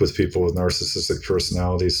work with people with narcissistic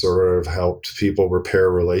personality disorder. I've helped people repair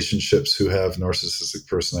relationships who have narcissistic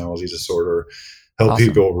personality disorder, help Awesome.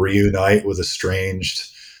 people reunite with estranged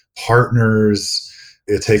partners.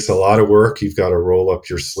 It takes a lot of work. You've got to roll up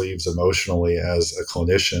your sleeves emotionally as a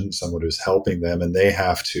clinician, someone who's helping them, and they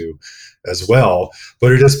have to as well.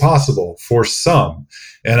 But it is possible for some.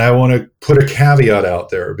 And I want to put a caveat out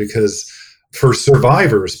there, because for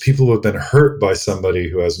survivors, people who have been hurt by somebody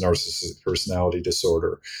who has narcissistic personality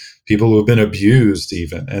disorder, people who have been abused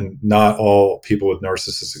even, and not all people with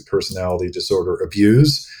narcissistic personality disorder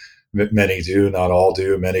abuse. Many do, not all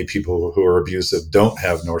do. Many people who are abusive don't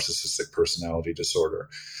have narcissistic personality disorder.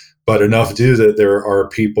 But enough do that there are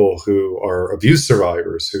people who are abuse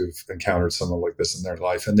survivors who've encountered someone like this in their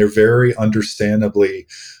life. And they're very understandably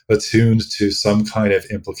attuned to some kind of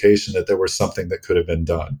implication that there was something that could have been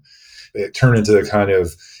done. It turned into a kind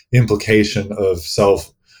of implication of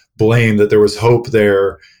self-blame, that there was hope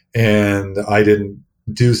there and I didn't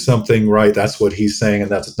do something right. That's what he's saying,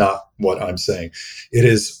 and that's not what I'm saying. It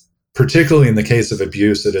is, particularly in the case of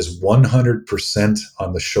abuse, it is 100%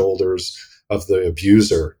 on the shoulders of the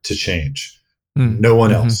abuser to change. No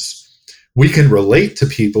one else. We can relate to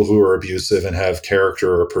people who are abusive and have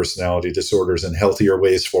character or personality disorders in healthier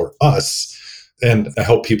ways for us, and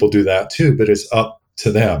help people do that too, but it's up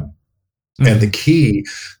to them. And the key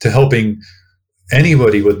to helping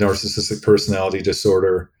anybody with narcissistic personality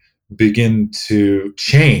disorder begin to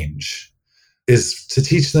change is to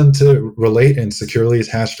teach them to relate in securely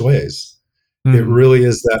attached ways. It really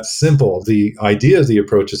is that simple. The idea of the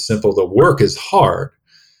approach is simple. The work is hard.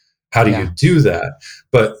 How do you do that?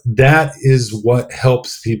 But that is what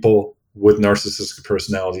helps people with narcissistic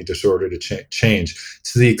personality disorder to change.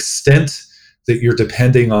 To the extent that you're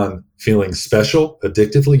depending on feeling special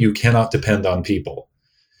addictively, you cannot depend on people.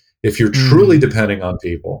 If you're truly depending on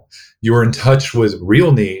people, you're in touch with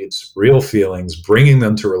real needs, real feelings, bringing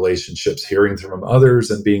them to relationships, hearing from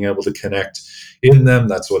others, and being able to connect in them.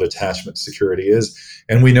 That's what attachment security is.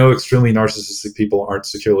 And we know extremely narcissistic people aren't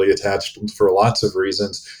securely attached for lots of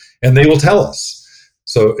reasons, and they will tell us.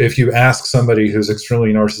 So if you ask somebody who's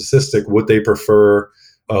extremely narcissistic, would they prefer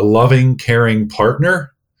a loving, caring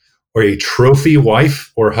partner or a trophy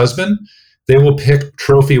wife or husband? They will pick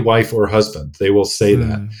trophy wife or husband. They will say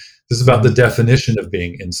that. This is about the definition of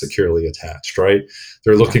being insecurely attached, right?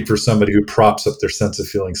 They're looking for somebody who props up their sense of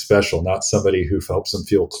feeling special, not somebody who helps them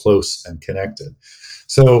feel close and connected.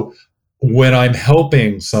 So when I'm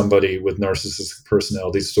helping somebody with narcissistic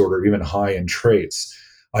personality disorder, even high in traits,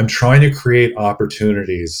 I'm trying to create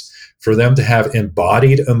opportunities for them to have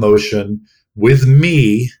embodied emotion with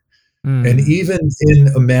me. And even in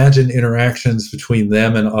imagined interactions between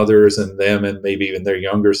them and others, and them and maybe even their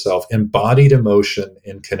younger self, embodied emotion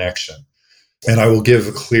in connection. And I will give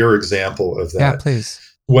a clear example of that. Yeah, please.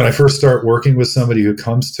 When I first start working with somebody who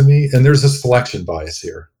comes to me, and there's a selection bias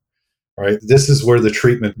here, right? This is where the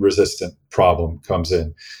treatment resistant problem comes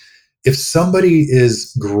in. If somebody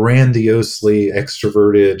is grandiosely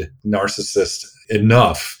extroverted, narcissist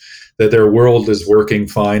enough that their world is working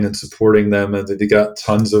fine and supporting them, and that they got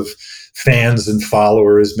tons of fans and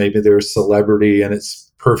followers, maybe they're a celebrity and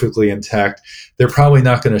it's perfectly intact, they're probably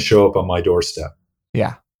not going to show up on my doorstep.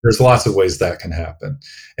 Yeah. There's lots of ways that can happen.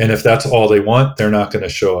 And if that's all they want, they're not going to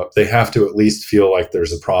show up. They have to at least feel like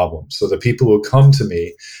there's a problem. So the people who come to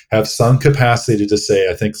me have some capacity to say,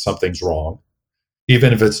 I think something's wrong.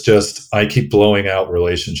 even if it's just I keep blowing out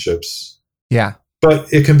relationships. Yeah.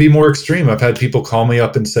 But it can be more extreme. I've had people call me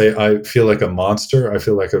up and say, I feel like a monster. I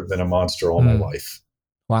feel like I've been a monster all my life.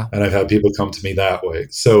 Wow. And I've had people come to me that way.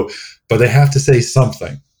 So, but they have to say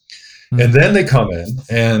something. And then they come in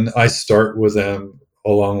and I start with them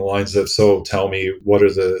along the lines of, so tell me, what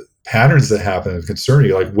are the patterns that happen and concern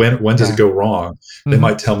you? Like when does it go wrong? They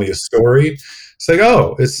might tell me a story. It's like,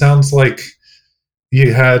 oh, it sounds like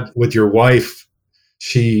you had with your wife,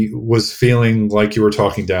 she was feeling like you were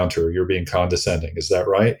talking down to her. You're being condescending. Is that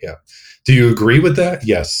right? Yeah. Do you agree with that?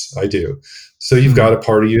 Yes, I do. So you've got a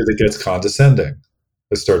part of you that gets condescending.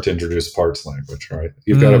 Let's start to introduce parts language, right?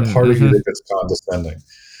 You've got a part of you that gets condescending.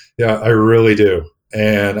 Yeah, I really do.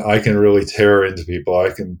 And I can really tear into people. I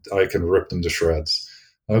can rip them to shreds.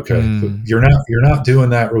 Okay. But you're not doing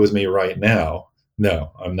that with me right now.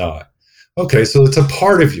 No, I'm not. Okay, so it's a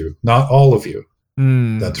part of you, not all of you.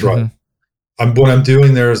 That's right. What I'm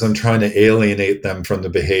doing there is I'm trying to alienate them from the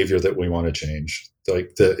behavior that we want to change.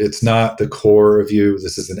 Like it's not the core of you.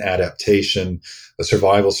 This is an adaptation, a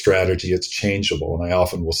survival strategy. It's changeable. And I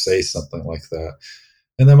often will say something like that.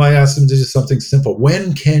 And then I ask them to do something simple.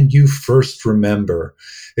 When can you first remember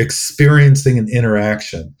experiencing an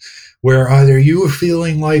interaction where either you were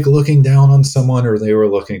feeling like looking down on someone or they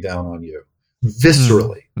were looking down on you?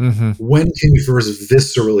 Viscerally. When can you first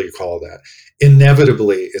viscerally call that?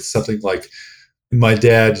 Inevitably, it's something like my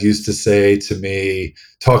dad used to say to me,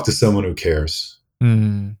 talk to someone who cares.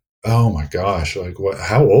 Oh my gosh, like what?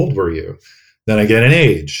 How old were you? Then I get an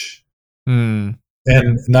age. And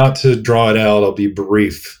not to draw it out, I'll be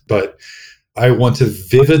brief, but I want to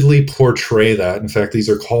vividly portray that. In fact, these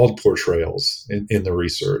are called portrayals in the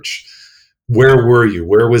research. Where were you?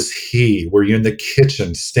 Where was he? Were you in the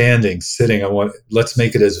kitchen, standing, sitting? Let's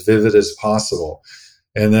make it as vivid as possible.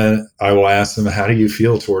 And then I will ask them, how do you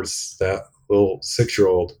feel towards that little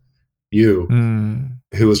 6-year-old you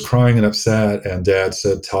who was crying and upset? And dad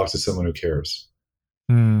said, talk to someone who cares.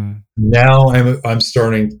 Now I'm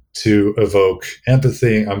starting to evoke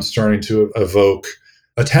empathy. I'm starting to evoke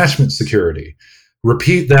attachment security.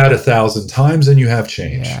 Repeat that 1,000 times and you have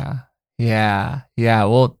change. Yeah.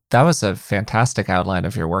 Well, that was a fantastic outline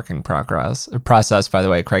of your working process, by the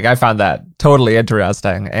way, Craig. I found that totally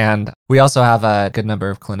interesting. And we also have a good number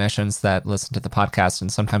of clinicians that listen to the podcast,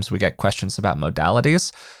 and sometimes we get questions about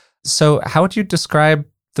modalities. So how would you describe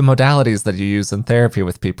the modalities that you use in therapy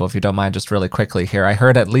with people, if you don't mind, just really quickly here? I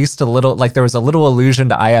heard at least a little, like there was a little allusion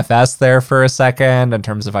to IFS there for a second in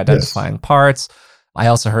terms of identifying parts. I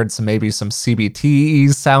also heard maybe some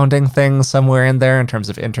CBT sounding things somewhere in there in terms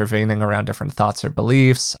of intervening around different thoughts or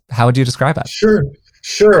beliefs. How would you describe it?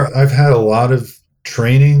 Sure. I've had a lot of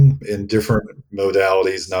training in different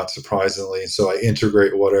modalities, not surprisingly. So I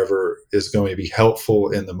integrate whatever is going to be helpful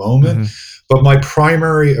in the moment. But my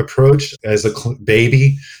primary approach as a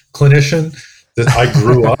baby clinician, that I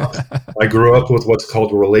grew up with what's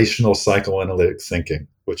called relational psychoanalytic thinking,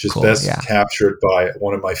 which is captured by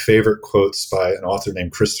one of my favorite quotes by an author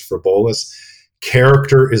named Christopher Bollas.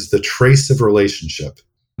 Character is the trace of relationship.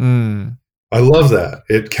 I love that.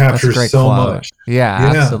 It captures so much. Yeah,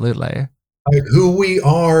 absolutely. Like who we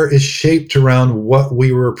are is shaped around what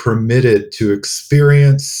we were permitted to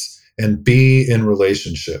experience and be in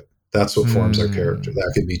relationship. That's what forms our character.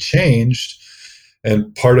 That can be changed.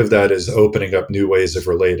 And part of that is opening up new ways of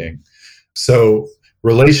relating. So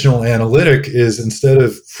relational analytic is, instead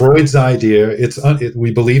of Freud's idea,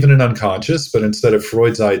 we believe in an unconscious, but instead of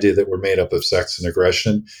Freud's idea that we're made up of sex and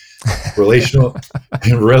aggression, relational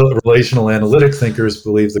analytic thinkers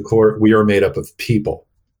believe we are made up of people.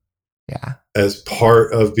 Yeah. As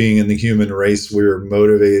part of being in the human race, we're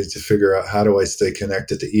motivated to figure out, how do I stay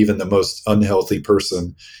connected to even the most unhealthy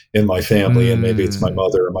person in my family? And maybe it's my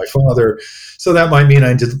mother or my father. So that might mean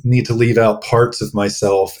I need to leave out parts of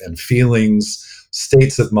myself and feelings,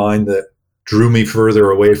 states of mind that drew me further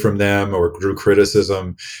away from them or drew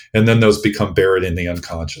criticism. And then those become buried in the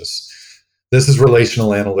unconscious. This is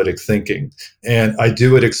relational analytic thinking. And I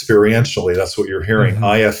do it experientially. That's what you're hearing.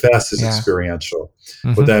 IFS is experiential.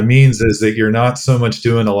 What that means is that you're not so much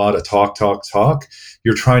doing a lot of talk.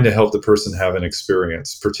 You're trying to help the person have an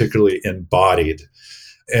experience, particularly embodied.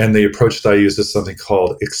 And the approach that I use is something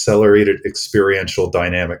called accelerated experiential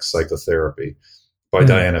dynamic psychotherapy by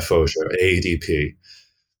Diana Fosha, AEDP.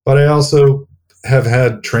 But I also have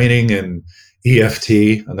had training in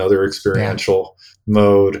EFT, another experiential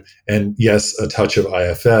mode, and yes, a touch of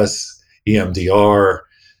IFS, EMDR,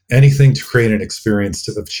 anything to create an experience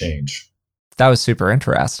of change. That was super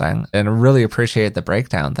interesting, and really appreciate the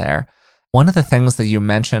breakdown there. One of the things that you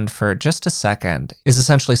mentioned for just a second is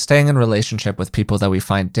essentially staying in relationship with people that we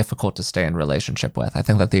find difficult to stay in relationship with. I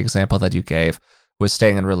think that the example that you gave was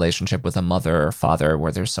staying in relationship with a mother or father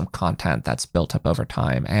where there's some content that's built up over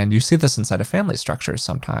time. And you see this inside of family structures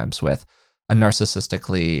sometimes with a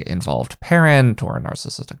narcissistically involved parent or a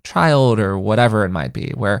narcissistic child or whatever it might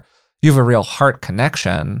be, where you have a real heart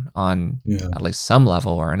connection on at least some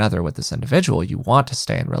level or another with this individual. You want to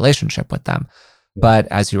stay in relationship with them. But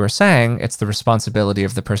as you were saying, it's the responsibility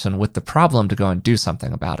of the person with the problem to go and do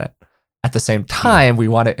something about it. At the same time, we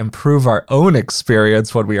want to improve our own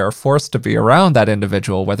experience when we are forced to be around that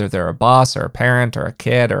individual, whether they're a boss or a parent or a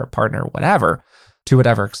kid or a partner, whatever, to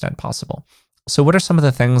whatever extent possible. So what are some of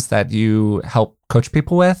the things that you help coach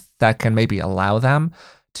people with that can maybe allow them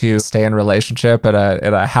to stay in relationship in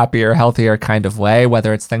a happier, healthier kind of way,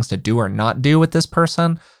 whether it's things to do or not do with this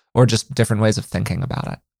person or just different ways of thinking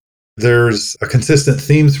about it? There's a consistent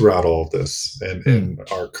theme throughout all of this in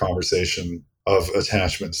our conversation of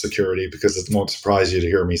attachment security, because it won't surprise you to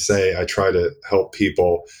hear me say I try to help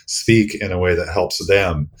people speak in a way that helps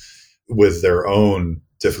them with their own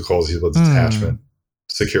difficulties with attachment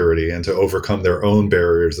security and to overcome their own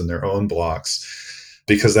barriers and their own blocks,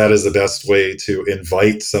 because that is the best way to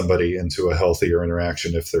invite somebody into a healthier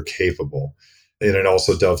interaction if they're capable. And it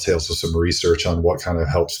also dovetails with some research on what kind of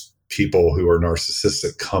helps people who are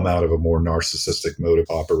narcissistic come out of a more narcissistic mode of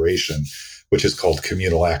operation, which is called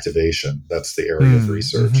communal activation. That's the area of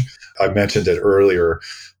research. I mentioned it earlier,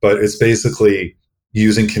 but it's basically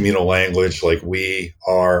using communal language like we,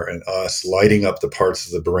 are, and us, lighting up the parts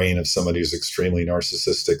of the brain of somebody who's extremely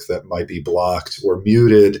narcissistic that might be blocked or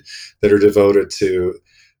muted, that are devoted to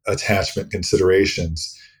attachment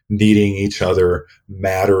considerations, needing each other,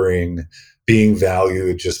 mattering, being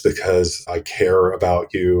valued just because I care about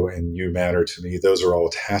you and you matter to me. Those are all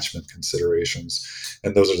attachment considerations.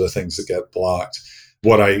 And those are the things that get blocked.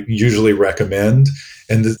 What I usually recommend,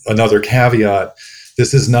 and another caveat,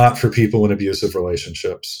 this is not for people in abusive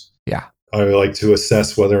relationships. Yeah. I like to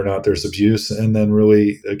assess whether or not there's abuse. And then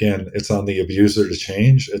really, again, it's on the abuser to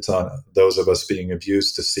change. It's on those of us being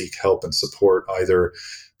abused to seek help and support, either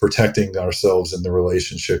protecting ourselves in the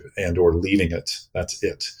relationship and or leaving it. That's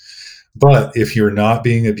it. But if you're not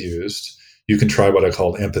being abused, you can try what I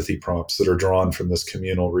call empathy prompts that are drawn from this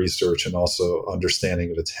communal research and also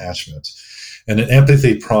understanding of attachment. And an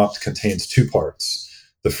empathy prompt contains two parts.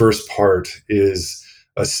 The first part is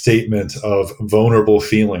a statement of vulnerable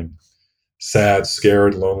feeling: sad,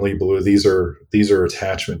 scared, lonely, blue. These are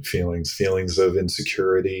attachment feelings of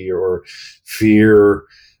insecurity or fear,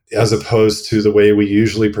 as opposed to the way we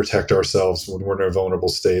usually protect ourselves when we're in a vulnerable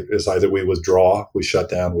state is either we withdraw, we shut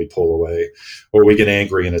down, we pull away, or we get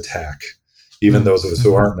angry and attack. Even those of us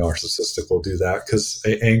who aren't narcissistic will do that because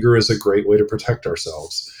anger is a great way to protect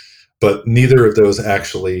ourselves. But neither of those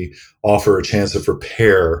actually offer a chance of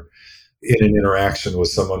repair in an interaction with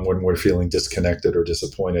someone when we're feeling disconnected or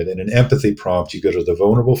disappointed. In an empathy prompt, you go to the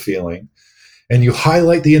vulnerable feeling and you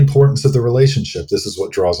highlight the importance of the relationship. This is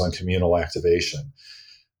what draws on communal activation.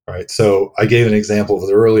 All right. So I gave an example of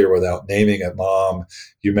it earlier without naming it. Mom,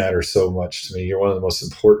 you matter so much to me. You're one of the most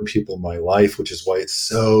important people in my life, which is why it's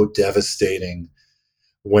so devastating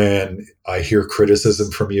when I hear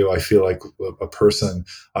criticism from you. I feel like a person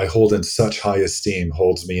I hold in such high esteem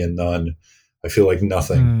holds me in none. I feel like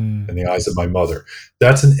nothing in the eyes of my mother.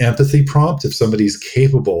 That's an empathy prompt. If somebody's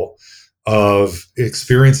capable of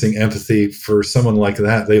experiencing empathy for someone like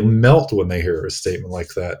that, they melt when they hear a statement like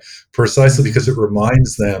that, precisely because it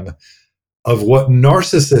reminds them of what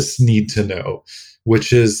narcissists need to know,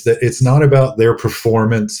 which is that it's not about their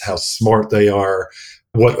performance, how smart they are,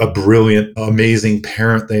 what a brilliant, amazing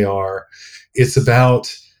parent they are. It's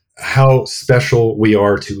about how special we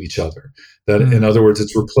are to each other. That, in other words,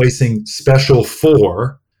 it's replacing special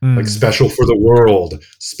for, like special for the world,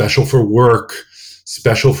 special for work,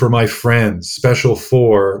 special for my friends, special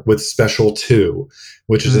for, with special to,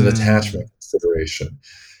 which is an attachment consideration.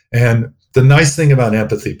 And the nice thing about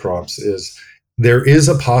empathy prompts is there is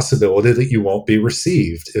a possibility that you won't be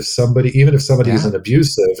received. If somebody, even if somebody isn't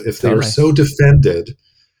abusive, if they are so defended,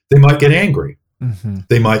 they might get angry.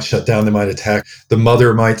 They might shut down, they might attack. The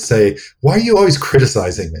mother might say, "Why are you always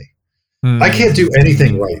criticizing me? I can't do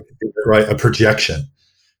anything right? A projection.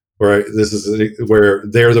 Right? This is where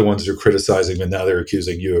they're the ones who are criticizing, and now they're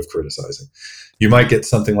accusing you of criticizing." You might get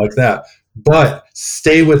something like that. But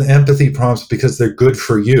stay with empathy prompts because they're good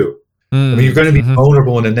for you. I mean, you're going to be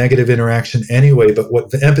vulnerable in a negative interaction anyway, but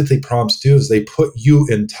what the empathy prompts do is they put you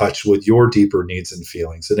in touch with your deeper needs and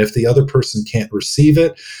feelings. And if the other person can't receive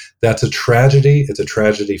it, that's a tragedy. It's a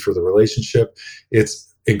tragedy for the relationship.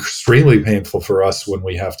 It's extremely painful for us when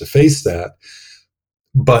we have to face that.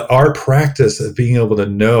 But our practice of being able to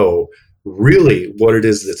know really what it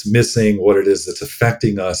is that's missing, what it is that's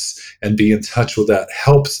affecting us, and be in touch with that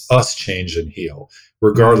helps us change and heal,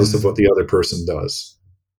 regardless of what the other person does.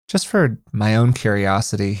 Just for my own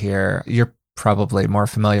curiosity here, you're probably more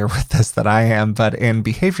familiar with this than I am, but in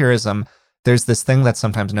behaviorism, there's this thing that's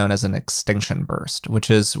sometimes known as an extinction burst,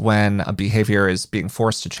 which is when a behavior is being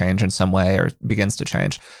forced to change in some way or begins to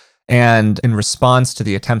change. And in response to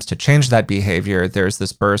the attempts to change that behavior, there's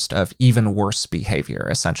this burst of even worse behavior,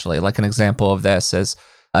 essentially. Like an example of this is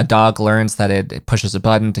a dog learns that it pushes a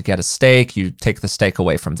button to get a steak. You take the steak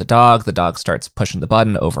away from the dog. The dog starts pushing the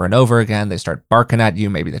button over and over again. They start barking at you.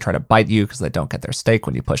 Maybe they try to bite you because they don't get their steak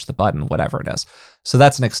when you push the button, whatever it is. So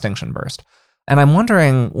that's an extinction burst. And I'm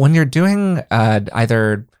wondering, when you're doing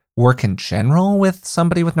either work in general with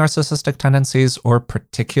somebody with narcissistic tendencies, or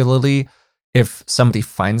particularly if somebody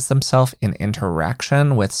finds themselves in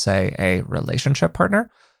interaction with, say, a relationship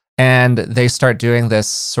partner, and they start doing this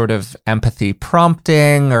sort of empathy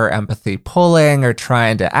prompting or empathy pulling or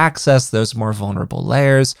trying to access those more vulnerable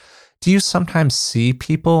layers, do you sometimes see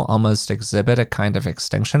people almost exhibit a kind of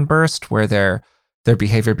extinction burst where their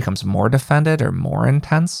behavior becomes more defended or more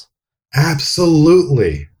intense?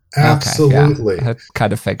 Absolutely. Absolutely. Okay, yeah. I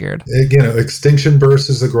kind of figured. Extinction burst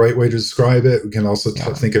is a great way to describe it. We can also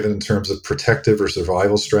think of it in terms of protective or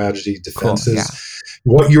survival strategy, defenses.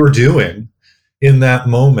 Cool, yeah. What you're doing in that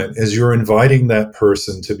moment is you're inviting that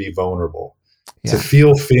person to be vulnerable, to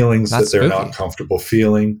feel feelings that they're not comfortable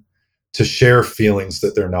feeling, to share feelings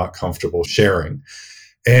that they're not comfortable sharing.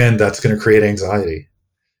 And that's going to create anxiety.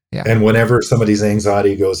 Yeah. And whenever somebody's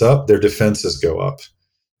anxiety goes up, their defenses go up.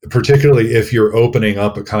 Particularly if you're opening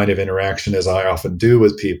up a kind of interaction, as I often do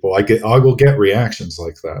with people, I will get reactions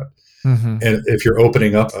like that. Mm-hmm. And if you're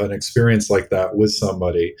opening up an experience like that with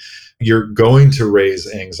somebody, you're going to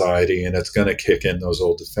raise anxiety, and it's going to kick in those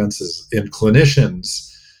old defenses. And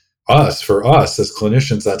clinicians, for us as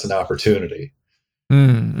clinicians, that's an opportunity,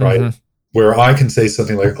 mm-hmm. right? Where I can say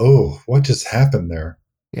something like, "Oh, what just happened there?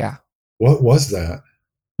 Yeah, what was that?"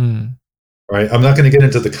 Mm. Right? I'm not going to get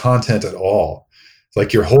into the content at all.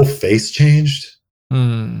 Like, your whole face changed.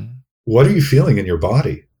 Mm. What are you feeling in your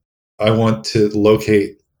body? I want to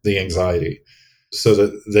locate the anxiety so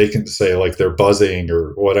that they can say, like, they're buzzing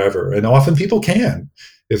or whatever. And often people can.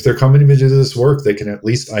 If they're coming to do this work, they can at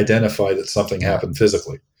least identify that something happened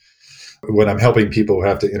physically. When I'm helping people who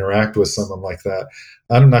have to interact with someone like that,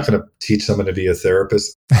 I'm not going to teach someone to be a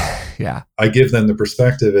therapist. Yeah. I give them the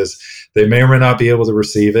perspective is they may or may not be able to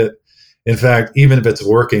receive it. In fact, even if it's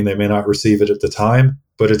working, they may not receive it at the time,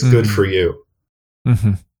 but it's good for you.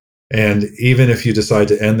 Mm-hmm. And even if you decide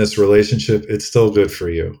to end this relationship, it's still good for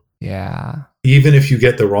you. Yeah. Even if you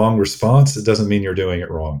get the wrong response, it doesn't mean you're doing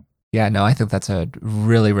it wrong. Yeah, no, I think that's a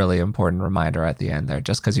really, really important reminder at the end there.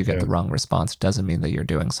 Just because you get the wrong response doesn't mean that you're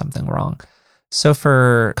doing something wrong. So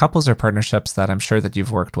for couples or partnerships that I'm sure that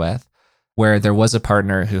you've worked with, where there was a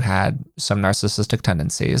partner who had some narcissistic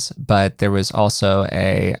tendencies, but there was also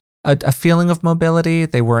a feeling of mobility.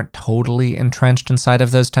 They weren't totally entrenched inside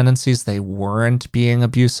of those tendencies. They weren't being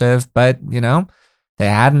abusive, but, they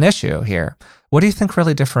had an issue here. What do you think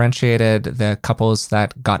really differentiated the couples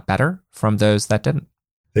that got better from those that didn't?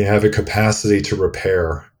 They have a capacity to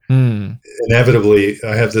repair. Inevitably,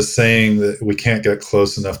 I have this saying that we can't get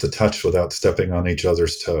close enough to touch without stepping on each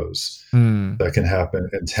other's toes. That can happen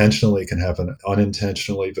intentionally, can happen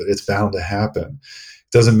unintentionally, but it's bound to happen.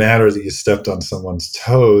 It doesn't matter that you stepped on someone's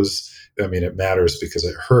toes. I mean, it matters because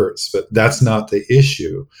it hurts, but that's not the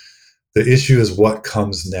issue. The issue is what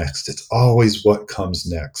comes next. It's always what comes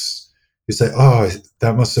next. You say, "Oh,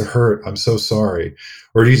 that must have hurt. I'm so sorry."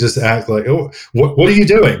 Or do you just act like, "Oh, what are you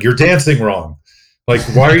doing? You're dancing wrong. Like,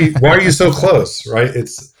 why are you so close?" Right?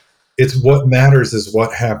 It's what matters is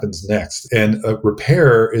what happens next. And a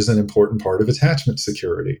repair is an important part of attachment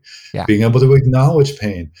security. Yeah. Being able to acknowledge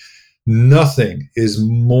pain. Nothing is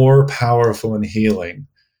more powerful and healing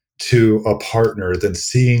to a partner than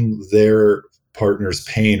seeing their partner's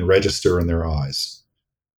pain register in their eyes,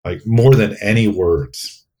 like more than any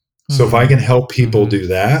words. So if I can help people do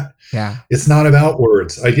that, it's not about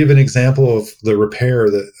words. I give an example of the repair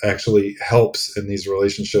that actually helps in these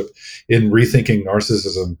relationships in rethinking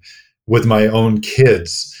narcissism with my own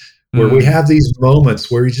kids, where we have these moments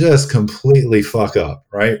where we just completely fuck up,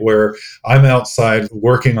 right? Where I'm outside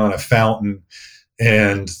working on a fountain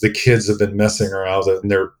and the kids have been messing around and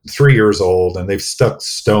they're 3 years old and they've stuck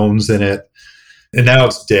stones in it. And now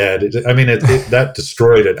it's dead. That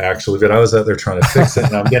destroyed it, actually. But I was out there trying to fix it,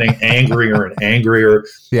 and I'm getting angrier and angrier.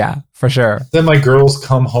 Yeah, for sure. Then my girls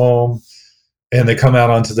come home, And they come out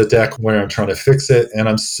onto the deck where I'm trying to fix it, and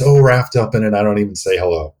I'm so wrapped up in it, I don't even say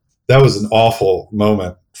hello. That was an awful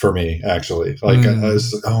moment for me, actually. Like, I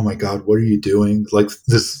was like, oh my God, what are you doing? Like,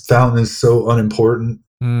 this fountain is so unimportant.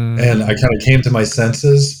 And I kind of came to my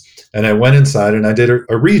senses, and I went inside and I did a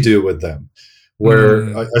redo with them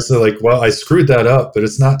where I said, like, well, I screwed that up, but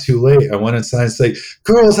it's not too late. I went inside and say,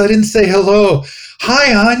 girls, I didn't say hello.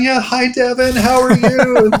 Hi, Anya. Hi, Devin. How are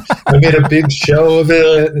you? And I made a big show of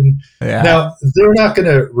it. And now they're not going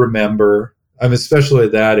to remember, especially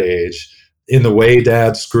at that age, in the way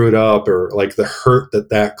dad screwed up or like the hurt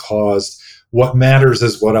that caused. What matters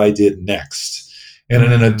is what I did next. And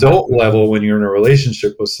at an adult level, when you're in a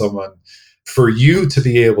relationship with someone, for you to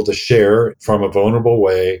be able to share from a vulnerable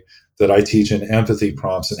way that I teach in empathy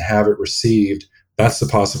prompts and have it received, that's the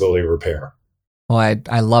possibility of repair. Well,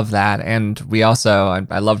 I love that. And we also,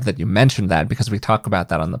 I love that you mentioned that because we talk about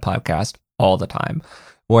that on the podcast all the time,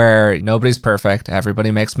 where nobody's perfect. Everybody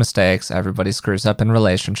makes mistakes. Everybody screws up in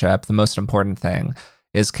relationship. The most important thing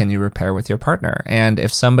is, can you repair with your partner? And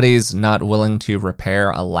if somebody's not willing to repair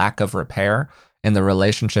a lack of repair in the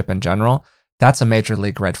relationship in general, that's a major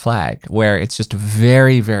league red flag where it's just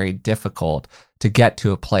very, very difficult to get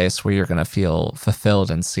to a place where you're going to feel fulfilled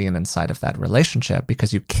and seen inside of that relationship,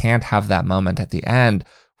 because you can't have that moment at the end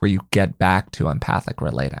where you get back to empathic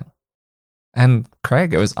relating. And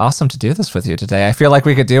Craig, it was awesome to do this with you today. I feel like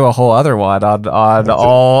we could do a whole other one on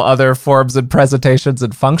all other forms and presentations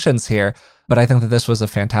and functions here, but I think that this was a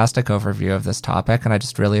fantastic overview of this topic, and I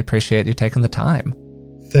just really appreciate you taking the time.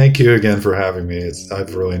 Thank you again for having me.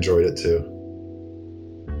 I've really enjoyed it too.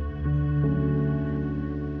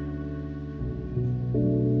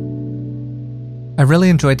 I really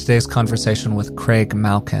enjoyed today's conversation with Craig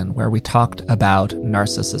Malkin, where we talked about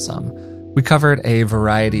narcissism. We covered a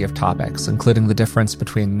variety of topics, including the difference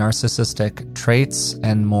between narcissistic traits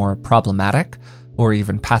and more problematic or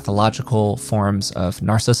even pathological forms of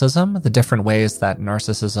narcissism, the different ways that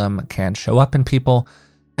narcissism can show up in people,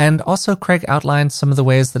 and also Craig outlined some of the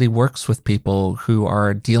ways that he works with people who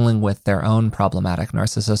are dealing with their own problematic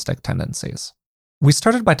narcissistic tendencies. We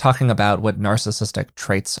started by talking about what narcissistic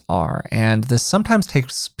traits are, and this sometimes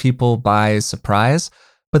takes people by surprise,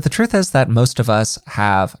 but the truth is that most of us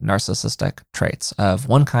have narcissistic traits of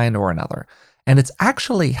one kind or another, and it's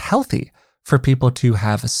actually healthy for people to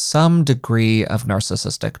have some degree of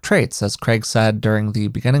narcissistic traits. As Craig said during the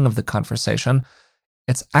beginning of the conversation,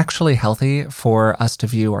 it's actually healthy for us to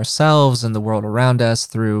view ourselves and the world around us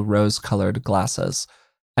through rose-colored glasses,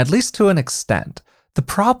 at least to an extent. The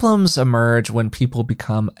problems emerge when people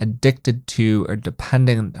become addicted to or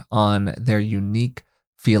dependent on their unique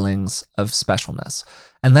feelings of specialness,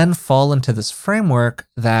 and then fall into this framework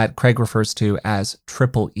that Craig refers to as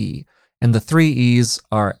triple E. And the 3 E's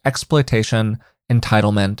are exploitation,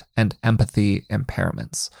 entitlement, and empathy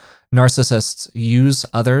impairments. Narcissists use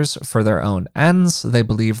others for their own ends. They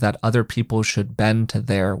believe that other people should bend to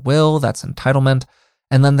their will. That's entitlement.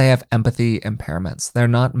 And then they have empathy impairments. They're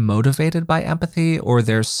not motivated by empathy, or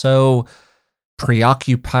they're so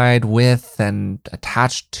preoccupied with and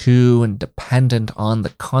attached to and dependent on the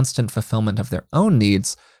constant fulfillment of their own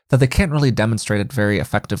needs that they can't really demonstrate it very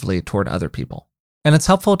effectively toward other people. And it's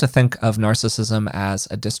helpful to think of narcissism as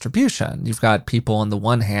a distribution. You've got people on the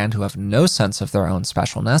one hand who have no sense of their own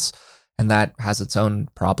specialness, and that has its own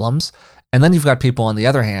problems. And then you've got people on the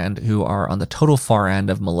other hand who are on the total far end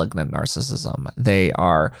of malignant narcissism. They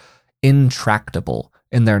are intractable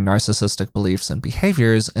in their narcissistic beliefs and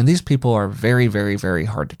behaviors, and these people are very, very, very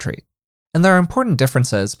hard to treat. And there are important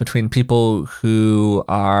differences between people who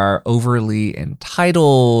are overly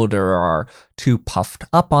entitled or are too puffed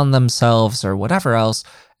up on themselves or whatever else,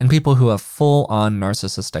 and people who have full-on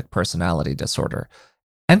narcissistic personality disorder.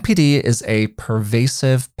 NPD is a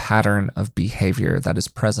pervasive pattern of behavior that is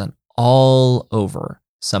present all over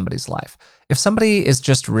somebody's life. If somebody is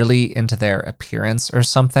just really into their appearance or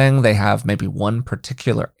something, they have maybe one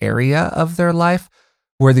particular area of their life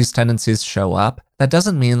where these tendencies show up, that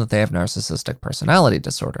doesn't mean that they have narcissistic personality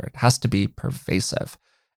disorder. It has to be pervasive.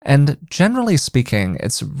 And generally speaking,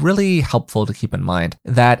 it's really helpful to keep in mind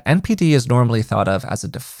that NPD is normally thought of as a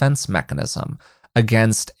defense mechanism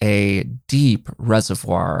against a deep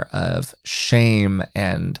reservoir of shame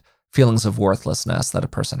and feelings of worthlessness that a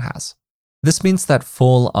person has. This means that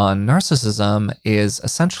full-on narcissism is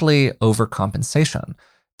essentially overcompensation.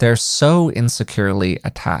 They're so insecurely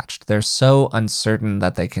attached. They're so uncertain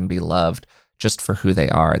that they can be loved just for who they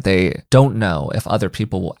are. They don't know if other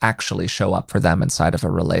people will actually show up for them inside of a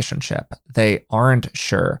relationship. They aren't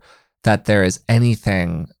sure that there is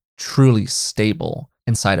anything truly stable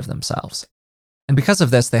inside of themselves. And because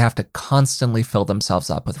of this, they have to constantly fill themselves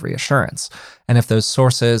up with reassurance. And if those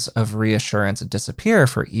sources of reassurance disappear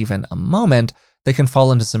for even a moment, they can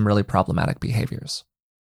fall into some really problematic behaviors.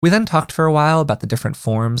 We then talked for a while about the different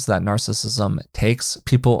forms that narcissism takes.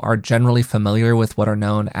 People are generally familiar with what are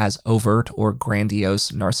known as overt or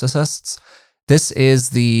grandiose narcissists. This is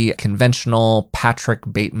the conventional Patrick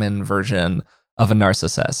Bateman version of a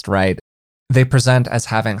narcissist, right? They present as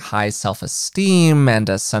having high self-esteem and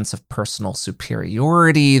a sense of personal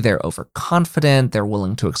superiority. They're overconfident. They're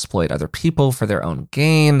willing to exploit other people for their own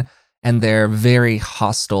gain. And they're very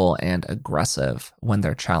hostile and aggressive when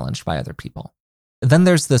they're challenged by other people. Then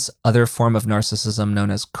there's this other form of narcissism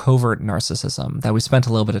known as covert narcissism that we spent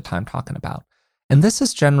a little bit of time talking about. And this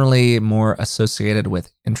is generally more associated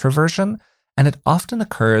with introversion. And it often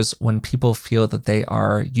occurs when people feel that they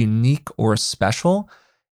are unique or special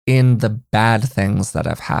in the bad things that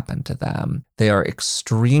have happened to them. They are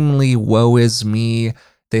extremely woe is me.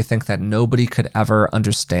 They think that nobody could ever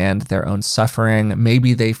understand their own suffering.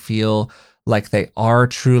 Maybe they feel like they are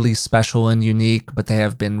truly special and unique, but they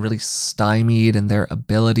have been really stymied in their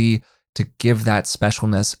ability to give that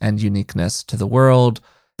specialness and uniqueness to the world.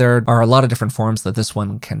 There are a lot of different forms that this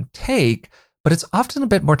one can take, but it's often a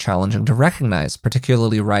bit more challenging to recognize,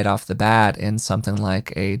 particularly right off the bat in something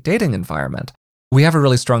like a dating environment. We have a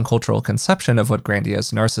really strong cultural conception of what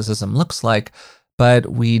grandiose narcissism looks like,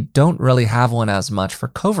 but we don't really have one as much for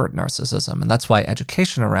covert narcissism, and that's why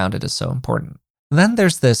education around it is so important. Then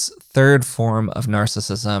there's this third form of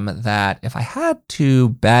narcissism that, if I had to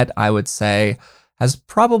bet, I would say has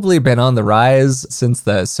probably been on the rise since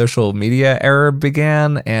the social media era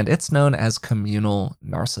began, and it's known as communal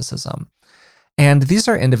narcissism. And these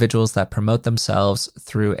are individuals that promote themselves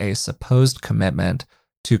through a supposed commitment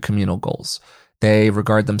to communal goals. They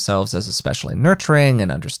regard themselves as especially nurturing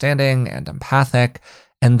and understanding and empathic,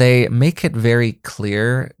 and they make it very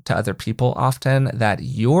clear to other people often that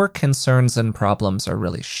your concerns and problems are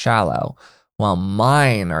really shallow, while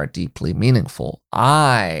mine are deeply meaningful.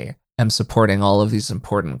 I am supporting all of these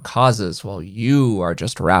important causes while you are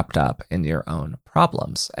just wrapped up in your own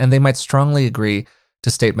problems. And they might strongly agree to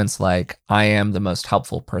statements like, I am the most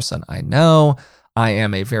helpful person I know, I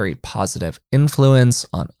am a very positive influence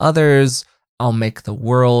on others, I'll make the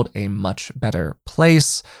world a much better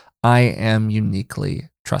place, I am uniquely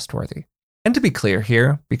trustworthy. And to be clear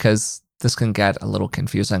here, because this can get a little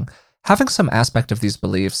confusing, having some aspect of these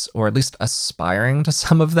beliefs, or at least aspiring to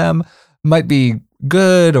some of them, might be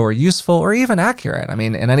good or useful or even accurate. I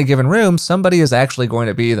mean, in any given room, somebody is actually going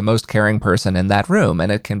to be the most caring person in that room,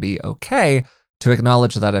 and it can be okay to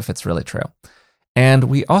acknowledge that if it's really true. And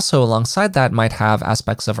we also, alongside that, might have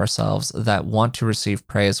aspects of ourselves that want to receive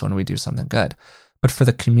praise when we do something good. But for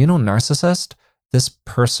the communal narcissist, this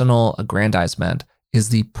personal aggrandizement is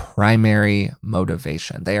the primary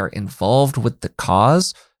motivation. They are involved with the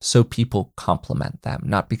cause so people compliment them,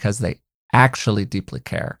 not because they actually deeply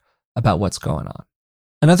care about what's going on.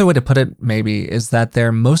 Another way to put it, maybe, is that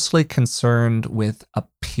they're mostly concerned with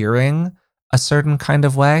appearing a certain kind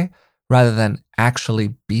of way rather than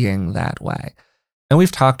actually being that way. And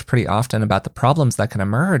we've talked pretty often about the problems that can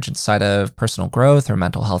emerge inside of personal growth or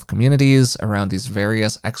mental health communities around these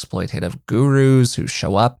various exploitative gurus who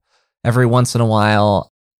show up every once in a while.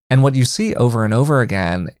 And what you see over and over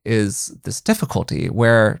again is this difficulty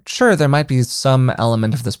where, sure, there might be some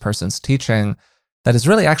element of this person's teaching that is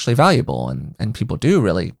really actually valuable, and people do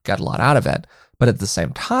really get a lot out of it. But at the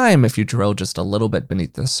same time, if you drill just a little bit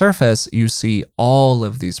beneath the surface, you see all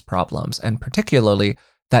of these problems, and particularly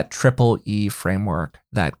that triple E framework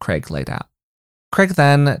that Craig laid out. Craig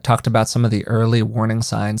then talked about some of the early warning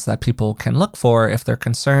signs that people can look for if they're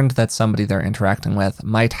concerned that somebody they're interacting with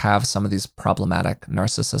might have some of these problematic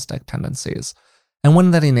narcissistic tendencies. And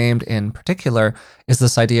one that he named in particular is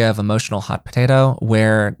this idea of emotional hot potato,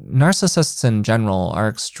 where narcissists in general are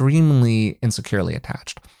extremely insecurely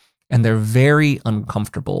attached, and they're very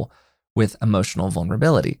uncomfortable with emotional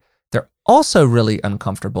vulnerability. They're also really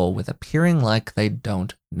uncomfortable with appearing like they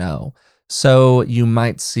don't know. So you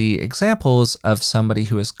might see examples of somebody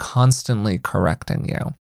who is constantly correcting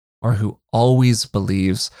you, or who always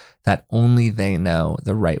believes that only they know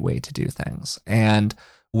the right way to do things. And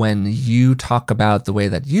when you talk about the way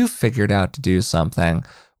that you've figured out to do something,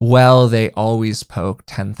 well, they always poke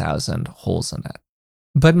 10,000 holes in it.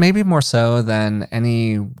 But maybe more so than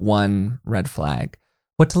any one red flag,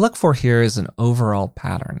 what to look for here is an overall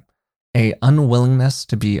pattern. A unwillingness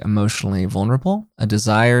to be emotionally vulnerable, a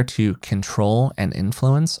desire to control and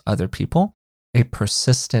influence other people, a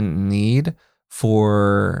persistent need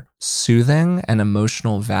for soothing and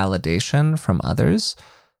emotional validation from others,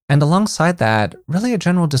 And alongside that, really a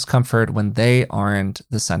general discomfort when they aren't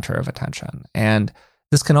the center of attention. And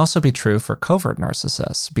this can also be true for covert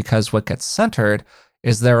narcissists, because what gets centered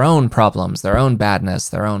is their own problems, their own badness,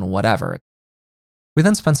 their own whatever. We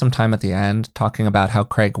then spend some time at the end talking about how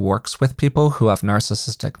Craig works with people who have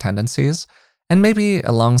narcissistic tendencies, and maybe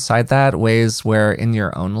alongside that, ways where in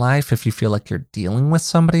your own life, if you feel like you're dealing with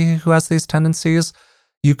somebody who has these tendencies,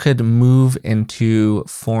 you could move into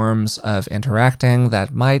forms of interacting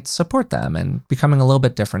that might support them and becoming a little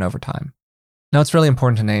bit different over time. Now, it's really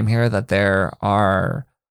important to name here that there are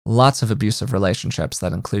lots of abusive relationships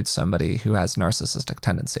that include somebody who has narcissistic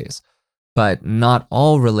tendencies, but not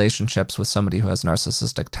all relationships with somebody who has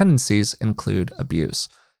narcissistic tendencies include abuse.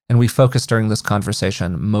 And we focus during this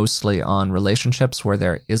conversation mostly on relationships where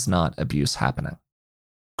there is not abuse happening.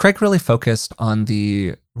 Craig really focused on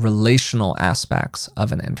the relational aspects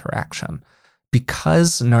of an interaction.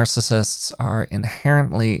 Because narcissists are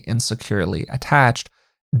inherently insecurely attached,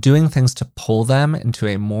 doing things to pull them into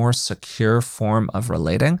a more secure form of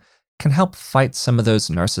relating can help fight some of those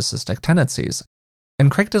narcissistic tendencies. And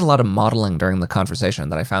Craig did a lot of modeling during the conversation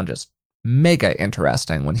that I found just mega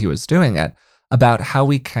interesting when he was doing it, about how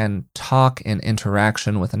we can talk in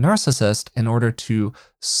interaction with a narcissist in order to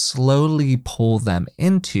slowly pull them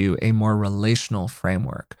into a more relational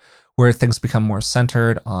framework, where things become more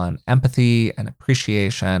centered on empathy and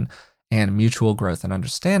appreciation and mutual growth and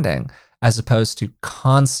understanding, as opposed to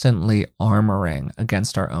constantly armoring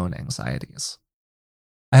against our own anxieties.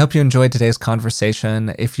 I hope you enjoyed today's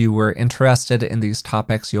conversation. If you were interested in these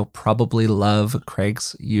topics, you'll probably love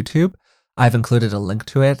Craig's YouTube. I've included a link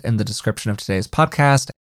to it in the description of today's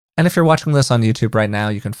podcast. And if you're watching this on YouTube right now,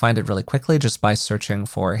 you can find it really quickly just by searching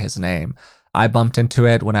for his name. I bumped into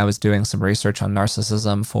it when I was doing some research on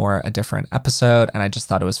narcissism for a different episode, and I just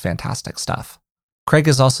thought it was fantastic stuff. Craig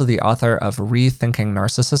is also the author of Rethinking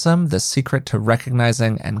Narcissism: The Secret to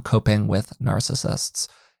Recognizing and Coping with Narcissists.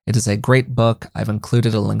 It is a great book. I've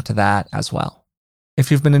included a link to that as well. If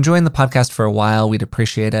you've been enjoying the podcast for a while, we'd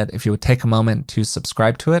appreciate it if you would take a moment to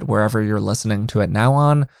subscribe to it wherever you're listening to it now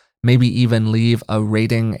on, maybe even leave a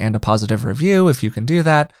rating and a positive review if you can do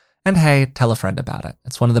that, and hey, tell a friend about it.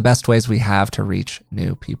 It's one of the best ways we have to reach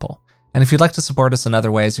new people. And if you'd like to support us in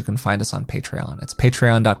other ways, you can find us on Patreon. It's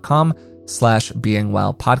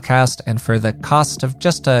patreon.com/beingwellpodcast, and for the cost of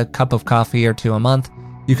just a cup of coffee or two a month,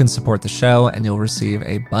 you can support the show and you'll receive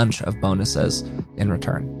a bunch of bonuses in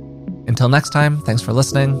return. Until next time, thanks for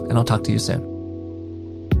listening, and I'll talk to you soon.